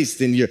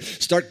Christ and you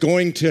start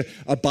going to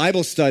a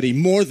Bible study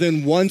more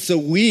than once a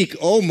week.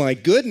 Oh my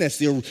goodness,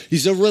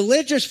 he's a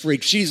religious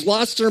freak. She's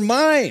lost her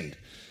mind.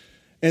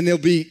 And they'll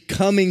be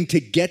coming to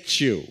get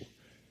you.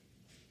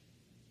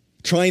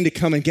 Trying to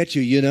come and get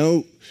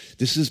you.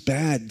 This is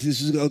bad.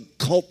 This is a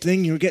cult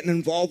thing you're getting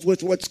involved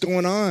with. What's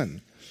going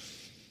on?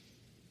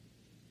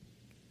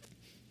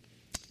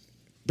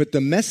 But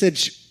the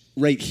message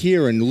right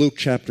here in Luke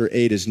chapter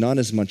 8 is not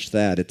as much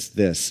that. It's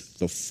this,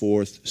 the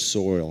fourth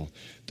soil.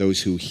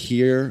 Those who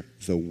hear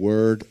the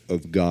word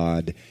of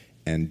God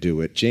and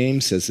do it.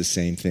 James says the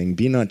same thing.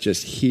 Be not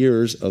just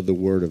hearers of the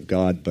word of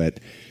God, but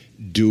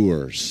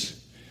doers.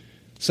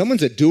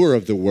 Someone's a doer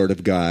of the word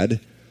of God,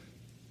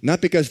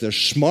 not because they're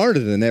smarter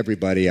than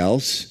everybody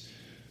else,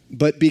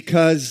 but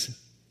because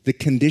the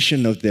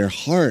condition of their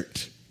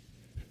heart.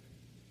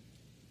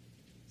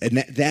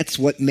 And that's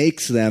what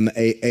makes them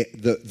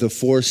the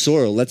fourth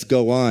soil. Let's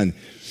go on.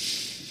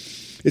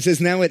 It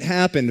says, now it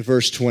happened,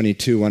 verse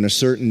 22, on a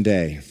certain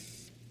day,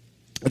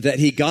 that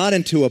he got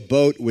into a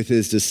boat with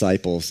his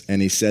disciples,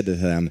 and he said to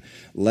them,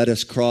 "Let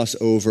us cross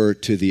over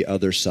to the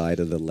other side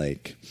of the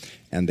lake."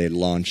 And they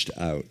launched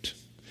out.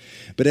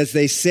 But as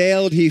they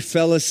sailed, he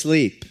fell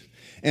asleep,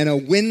 and a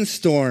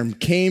windstorm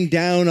came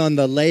down on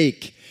the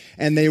lake,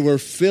 and they were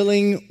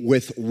filling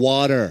with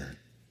water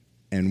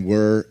and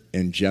were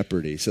in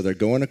jeopardy. So they're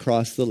going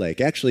across the lake.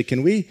 Actually,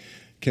 can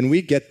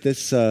we get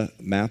this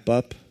map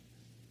up?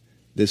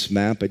 This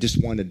map, I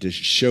just wanted to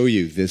show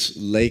you this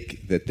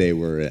lake that they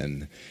were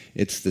in.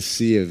 It's the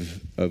Sea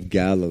of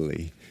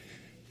Galilee.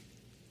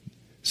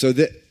 So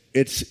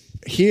it's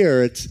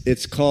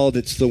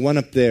the one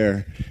up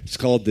there. It's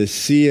called the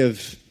Sea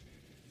of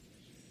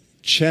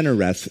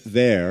Chinnereth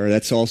there.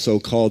 That's also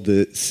called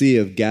the Sea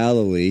of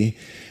Galilee.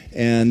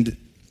 And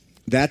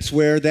that's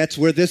where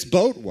this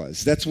boat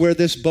was. That's where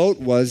this boat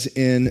was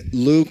in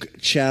Luke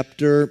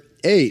chapter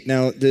 8.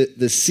 Now,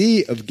 the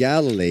Sea of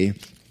Galilee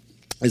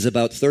is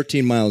about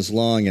 13 miles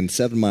long and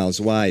 7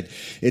 miles wide.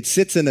 It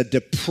sits in a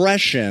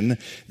depression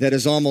that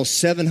is almost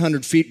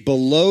 700 feet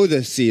below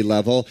the sea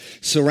level,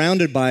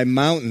 surrounded by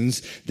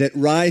mountains that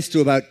rise to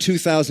about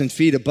 2,000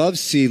 feet above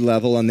sea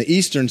level on the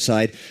eastern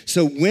side.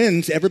 So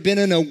winds, ever been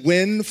in a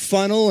wind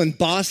funnel in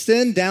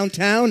Boston,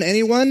 downtown?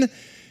 Anyone?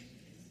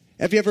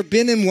 Have you ever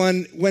been in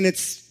one when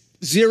it's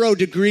 0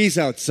 degrees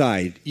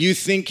outside? You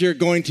think you're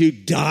going to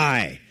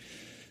die.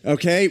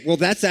 Okay, well,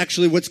 that's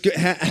actually what's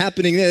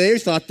happening there. They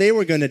thought they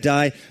were going to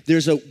die.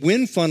 There's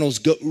wind funnels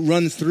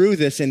run through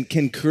this and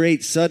can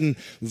create sudden,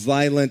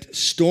 violent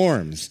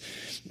storms.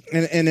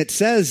 And it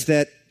says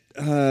that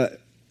the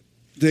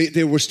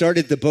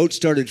boat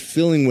started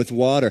filling with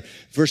water.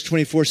 Verse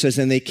 24 says,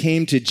 and they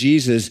came to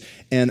Jesus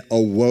and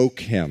awoke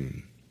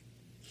him.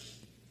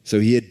 So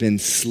he had been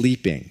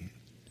sleeping,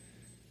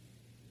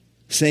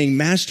 saying,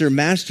 "Master,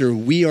 Master,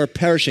 we are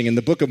perishing." In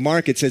the book of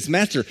Mark, it says,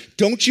 "Master,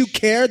 don't you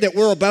care that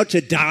we're about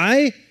to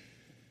die?"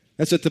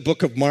 That's what the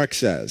book of Mark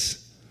says.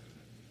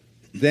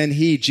 Then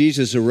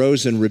Jesus,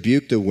 arose and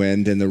rebuked the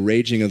wind and the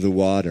raging of the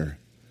water,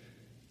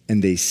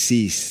 and they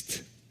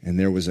ceased, and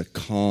there was a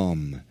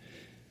calm.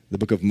 The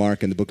book of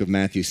Mark and the book of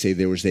Matthew say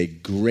there was a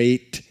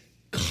great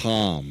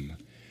calm.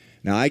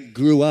 Now, I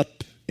grew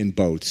up in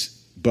boats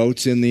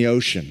in the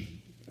ocean.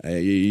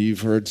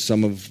 You've heard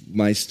some of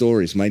my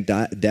stories. My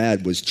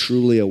dad was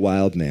truly a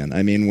wild man.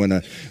 I mean, when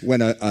a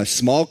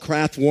small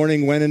craft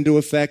warning went into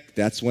effect,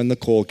 that's when the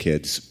coal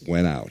kids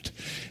went out.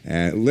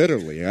 And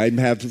literally, I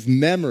have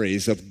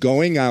memories of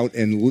going out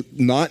in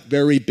not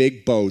very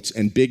big boats,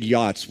 and big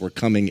yachts were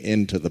coming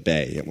into the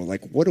bay. And we're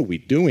like, what are we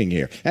doing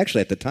here? Actually,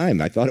 at the time,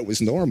 I thought it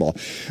was normal.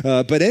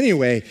 But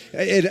anyway,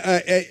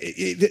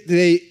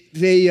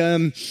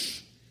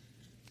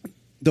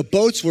 the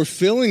boats were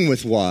filling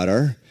with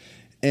water.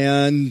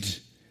 And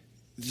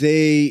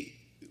they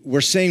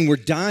were saying, we're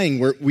dying,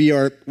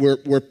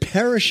 we're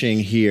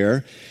perishing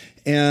here.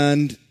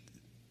 And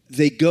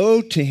they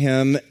go to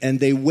him and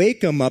they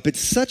wake him up. It's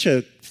such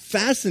a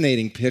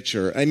fascinating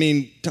picture. I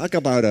mean, talk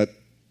about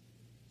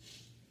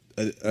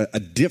a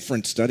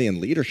different study in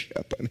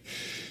leadership. I mean,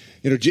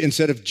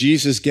 instead of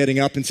Jesus getting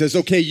up and says,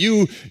 "Okay,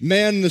 you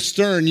man the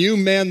stern, you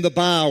man the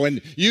bow,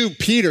 and you,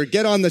 Peter,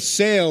 get on the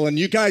sail, and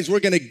you guys,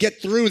 we're going to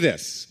get through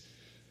this."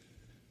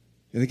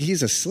 I think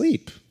he's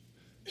asleep,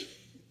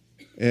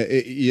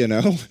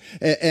 and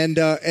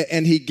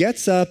he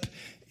gets up,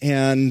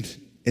 and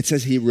it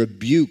says he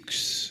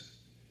rebukes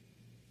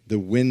the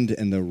wind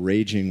and the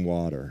raging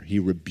water. He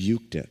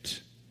rebuked it.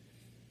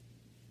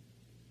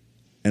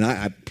 And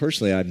I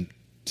personally, I've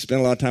spent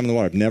a lot of time in the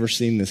water. I've never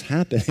seen this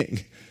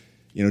happening.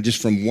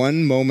 Just from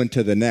one moment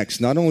to the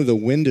next, not only the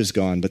wind is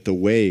gone, but the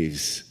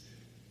waves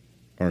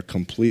are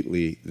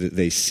completely,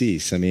 they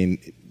cease. I mean,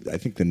 I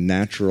think the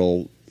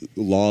natural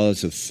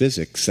laws of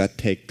physics, that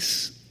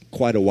takes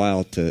quite a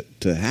while to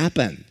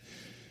happen.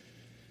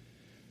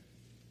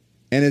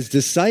 And his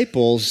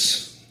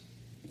disciples,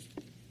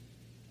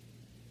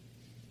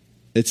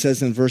 it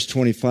says in verse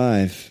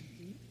 25,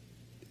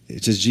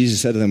 it says,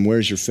 Jesus said to them,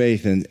 "Where's your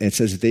faith?" And it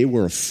says they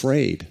were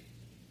afraid.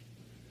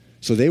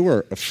 So they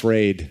were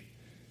afraid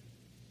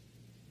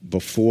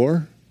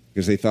before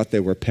because they thought they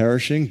were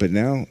perishing, but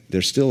now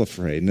they're still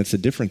afraid, and it's a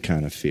different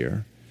kind of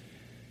fear.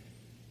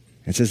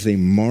 It says they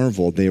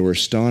marveled, they were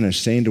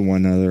astonished, saying to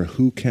one another,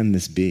 "Who can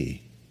this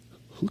be?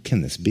 Who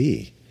can this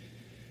be?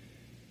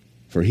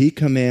 For he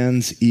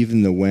commands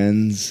even the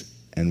winds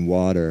and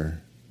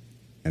water,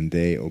 and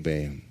they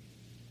obey him."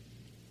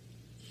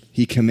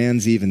 He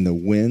commands even the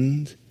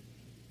wind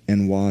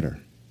and water,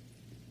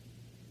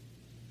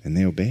 and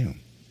they obey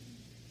him.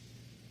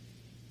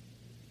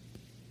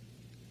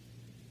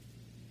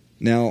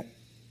 Now,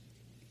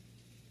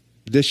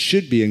 this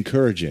should be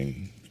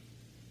encouraging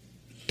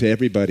to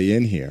everybody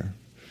in here,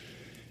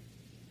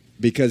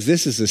 because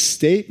this is a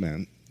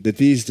statement that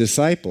these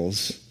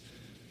disciples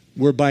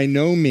were by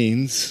no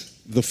means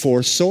the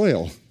fourth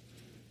soil.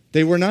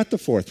 They were not the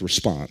fourth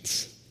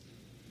response.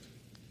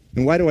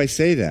 And why do I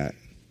say that?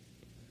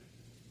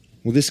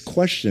 Well, this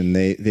question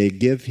they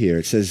give here,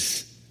 it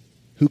says,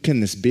 "Who can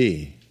this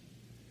be?"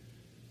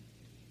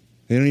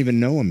 They don't even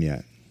know him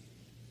yet.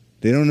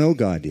 They don't know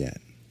God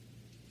yet.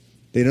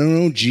 They don't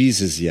know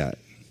Jesus yet.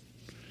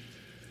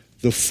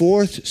 The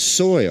fourth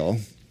soil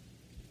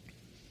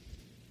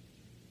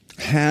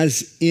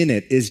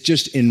is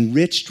just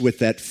enriched with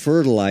that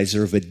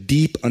fertilizer of a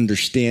deep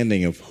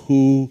understanding of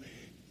who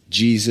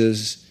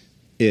Jesus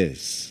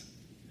is.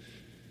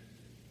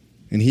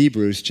 In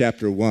Hebrews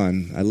chapter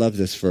 1, I love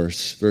this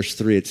verse, verse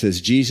 3, it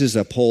says, Jesus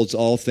upholds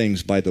all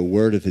things by the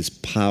word of his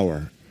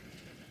power.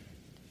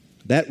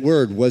 That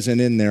word wasn't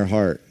in their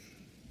heart.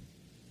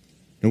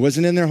 It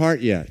wasn't in their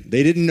heart yet.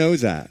 They didn't know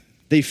that.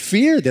 They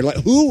feared. They're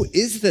like, who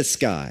is this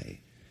guy?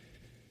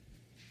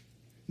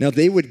 Now,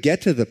 they would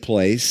get to the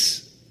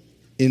place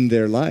in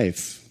their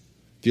life.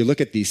 If you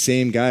look at these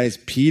same guys,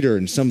 Peter,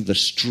 and some of the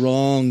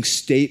strong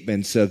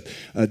statements of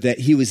that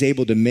he was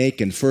able to make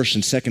in 1st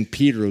and 2nd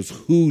Peter of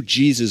who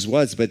Jesus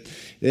was, but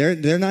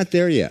they're not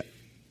there yet.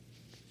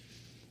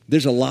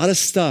 There's a lot of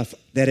stuff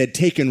that had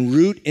taken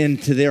root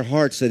into their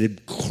hearts that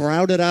had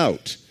crowded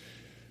out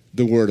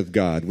the Word of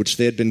God, which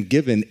they had been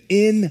given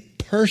in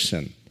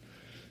person.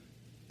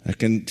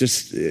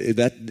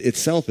 That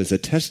itself is a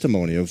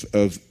testimony of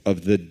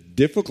the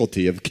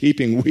difficulty of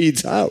keeping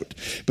weeds out.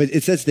 But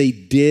it says they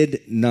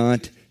did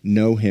not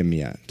know him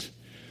yet.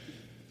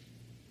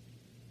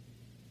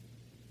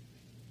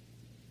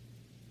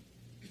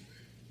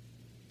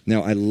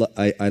 Now, I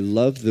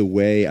love the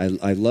way,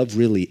 I love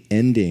really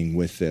ending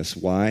with this.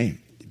 Why?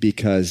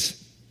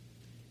 Because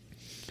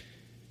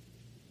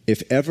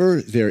if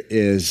ever there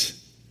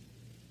is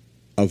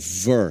a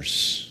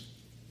verse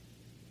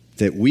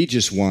that we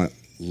just want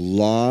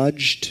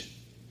lodged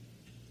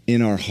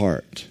in our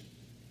heart,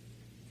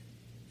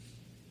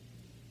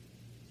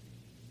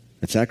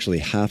 it's actually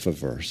half a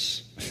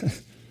verse.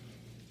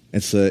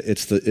 It's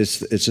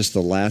just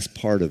the last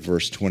part of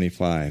verse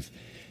 25.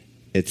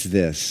 It's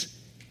this: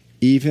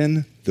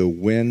 even the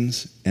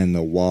winds and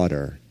the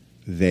water,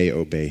 they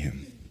obey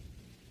him.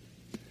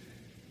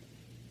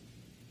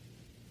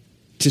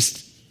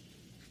 Just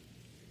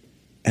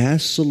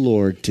ask the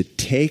Lord to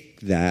take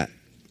that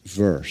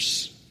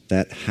verse,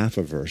 that half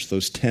a verse,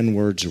 those 10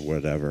 words or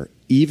whatever,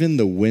 even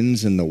the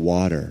winds and the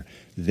water,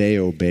 they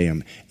obey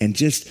him. And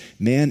just,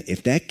 man,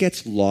 if that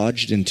gets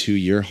lodged into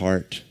your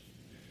heart,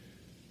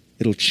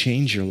 it'll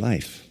change your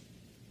life.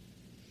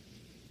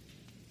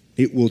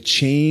 It will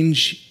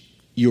change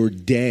your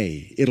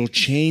day. It'll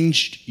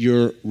change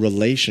your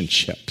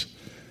relationship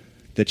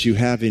that you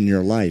have in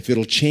your life.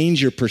 It'll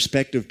change your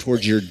perspective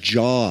towards your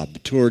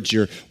job, towards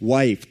your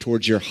wife,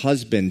 towards your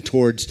husband,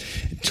 towards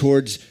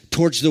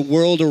the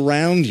world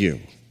around you.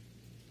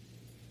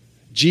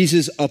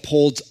 Jesus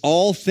upholds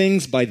all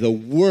things by the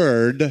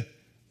word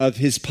of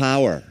his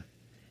power.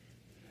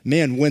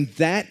 Man, when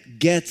that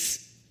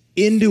gets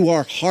into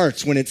our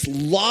hearts, when it's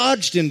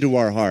lodged into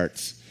our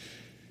hearts,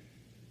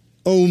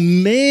 oh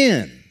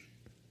man,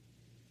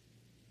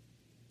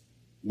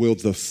 will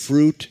the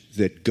fruit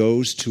that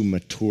goes to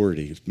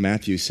maturity,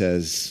 Matthew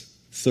says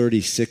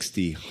 30,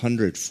 60,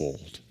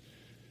 100-fold,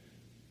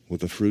 will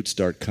the fruit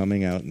start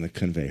coming out in the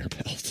conveyor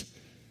belt?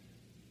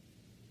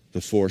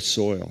 The fourth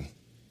soil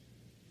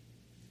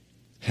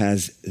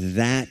has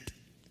that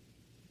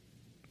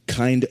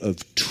kind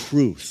of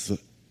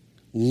truth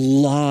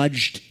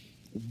lodged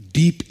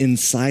deep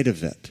inside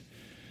of it.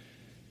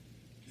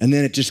 And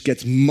then it just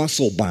gets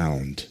muscle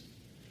bound.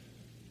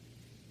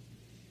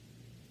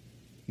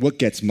 What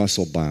gets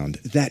muscle bound?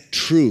 That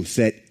truth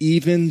that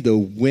even the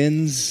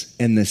winds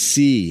and the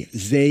sea,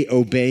 they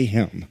obey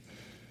him.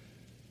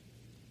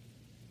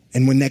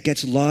 And when that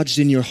gets lodged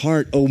in your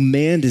heart, oh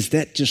man, does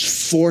that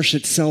just force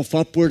itself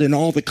upward and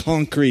all the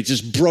concrete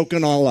just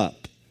broken all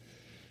up?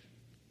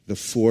 The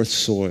fourth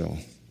soil.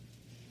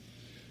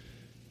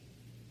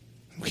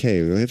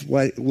 Okay,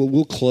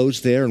 we'll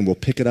close there and we'll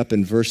pick it up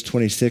in verse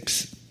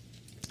 26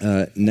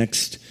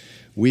 next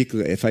week.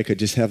 If I could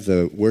just have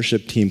the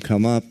worship team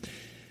come up.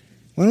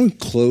 Why don't we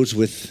close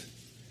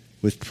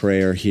with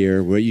prayer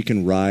here, where you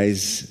can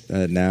rise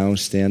now,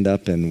 stand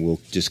up, and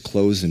we'll just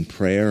close in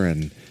prayer.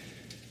 And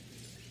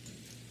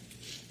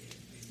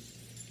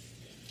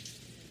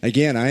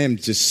again, I'm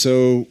just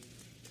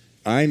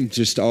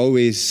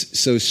always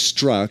so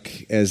struck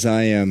as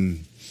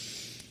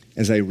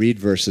I read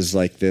verses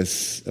like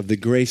this of the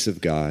grace of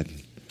God.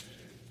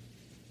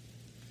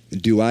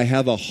 Do I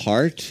have a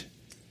heart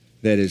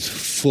that is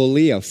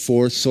fully a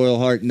fourth soil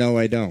heart? No,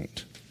 I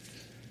don't.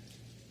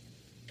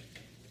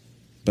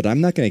 But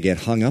I'm not going to get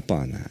hung up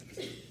on that.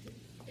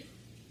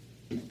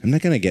 I'm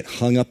not going to get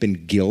hung up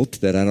in guilt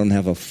that I don't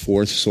have a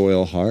fourth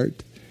soil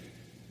heart,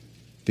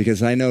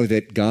 because I know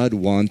that God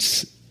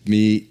wants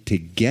me to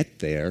get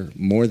there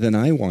more than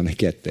I want to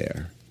get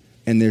there.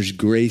 And there's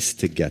grace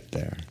to get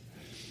there.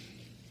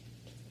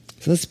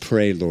 So let's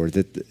pray,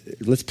 Lord,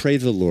 let's pray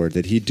the Lord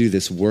that he'd do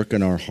this work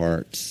in our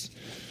hearts,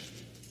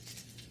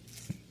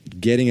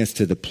 getting us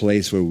to the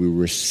place where we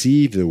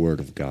receive the word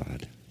of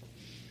God.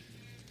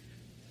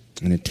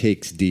 And it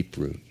takes deep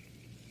root.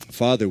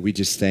 Father, we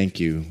just thank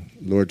you,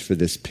 Lord, for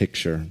this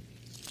picture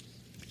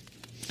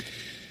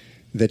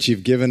that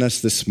you've given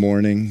us this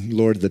morning.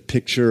 Lord, the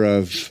picture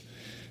of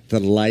the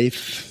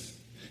life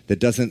that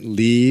doesn't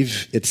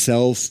leave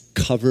itself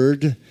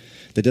covered,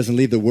 that doesn't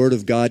leave the Word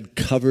of God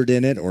covered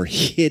in it or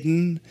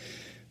hidden,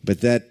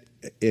 but that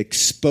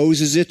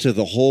exposes it to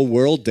the whole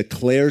world,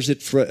 declares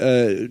it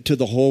to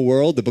the whole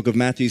world. The book of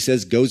Matthew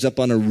says goes up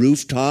on a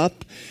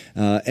rooftop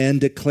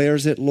and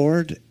declares it,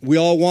 Lord. We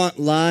all want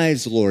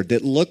lives, Lord,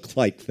 that look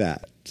like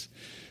that.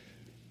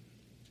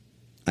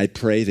 I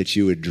pray that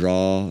you would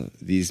draw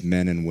these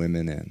men and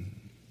women in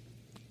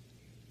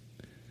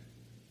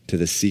to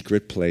the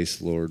secret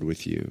place, Lord,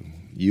 with you.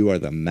 You are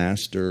the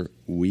master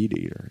weed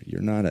eater.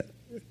 You're not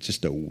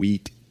just a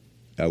weed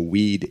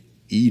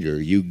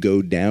eater. You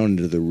go down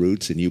to the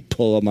roots and you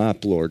pull them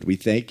up, Lord. We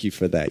thank you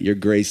for that. Your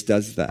grace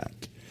does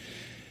that.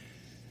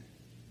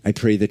 I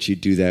pray that you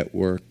do that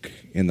work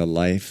in the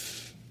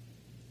life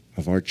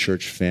of our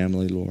church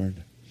family,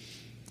 Lord.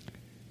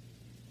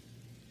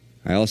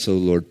 I also,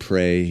 Lord,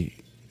 praise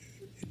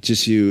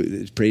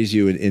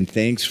you and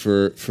thanks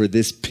for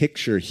this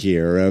picture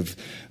here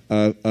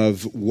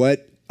of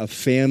what a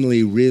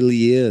family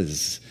really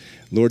is.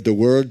 Lord, the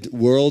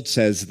world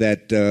says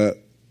that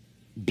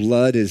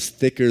blood is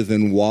thicker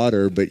than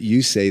water, but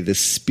you say the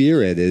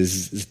Spirit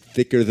is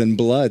thicker than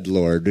blood,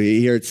 Lord.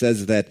 Here it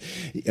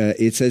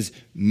says,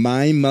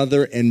 my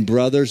mother and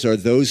brothers are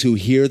those who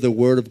hear the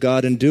word of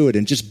God and do it.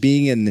 And just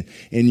being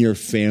in your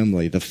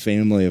family, the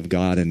family of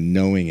God, and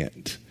knowing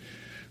it,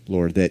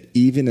 Lord, that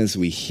even as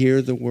we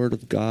hear the word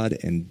of God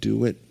and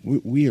do it,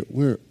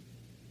 we're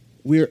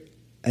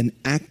an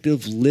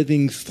active,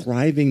 living,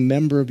 thriving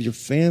member of your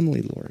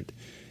family, Lord.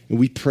 And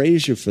we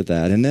praise you for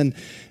that. And then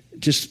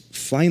just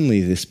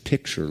finally this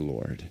picture,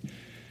 Lord,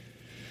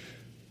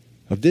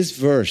 of this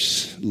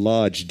verse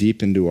lodged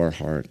deep into our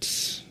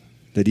hearts,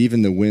 that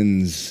even the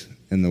winds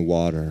and the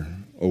water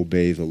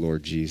obey the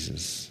Lord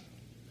Jesus.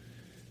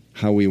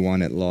 How we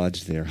want it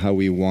lodged there, how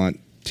we want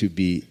to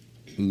be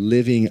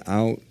living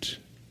out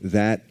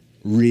that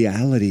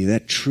reality,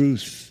 that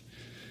truth.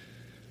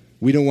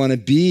 We don't want to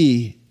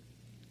be,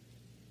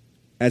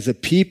 as a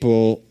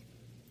people,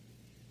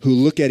 who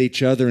look at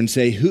each other and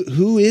say,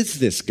 who is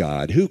this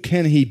God? Who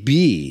can he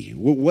be?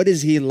 What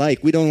is he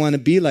like? We don't want to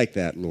be like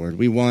that, Lord.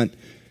 We want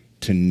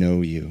to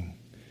know you.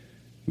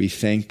 We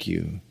thank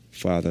you,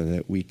 Father,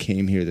 that we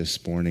came here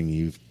this morning.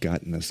 You've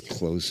gotten us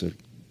closer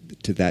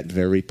to that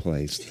very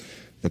place,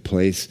 the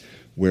place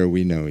where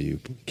we know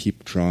you.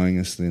 Keep drawing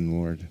us in,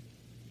 Lord.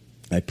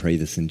 I pray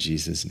this in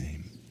Jesus'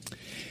 name.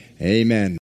 Amen.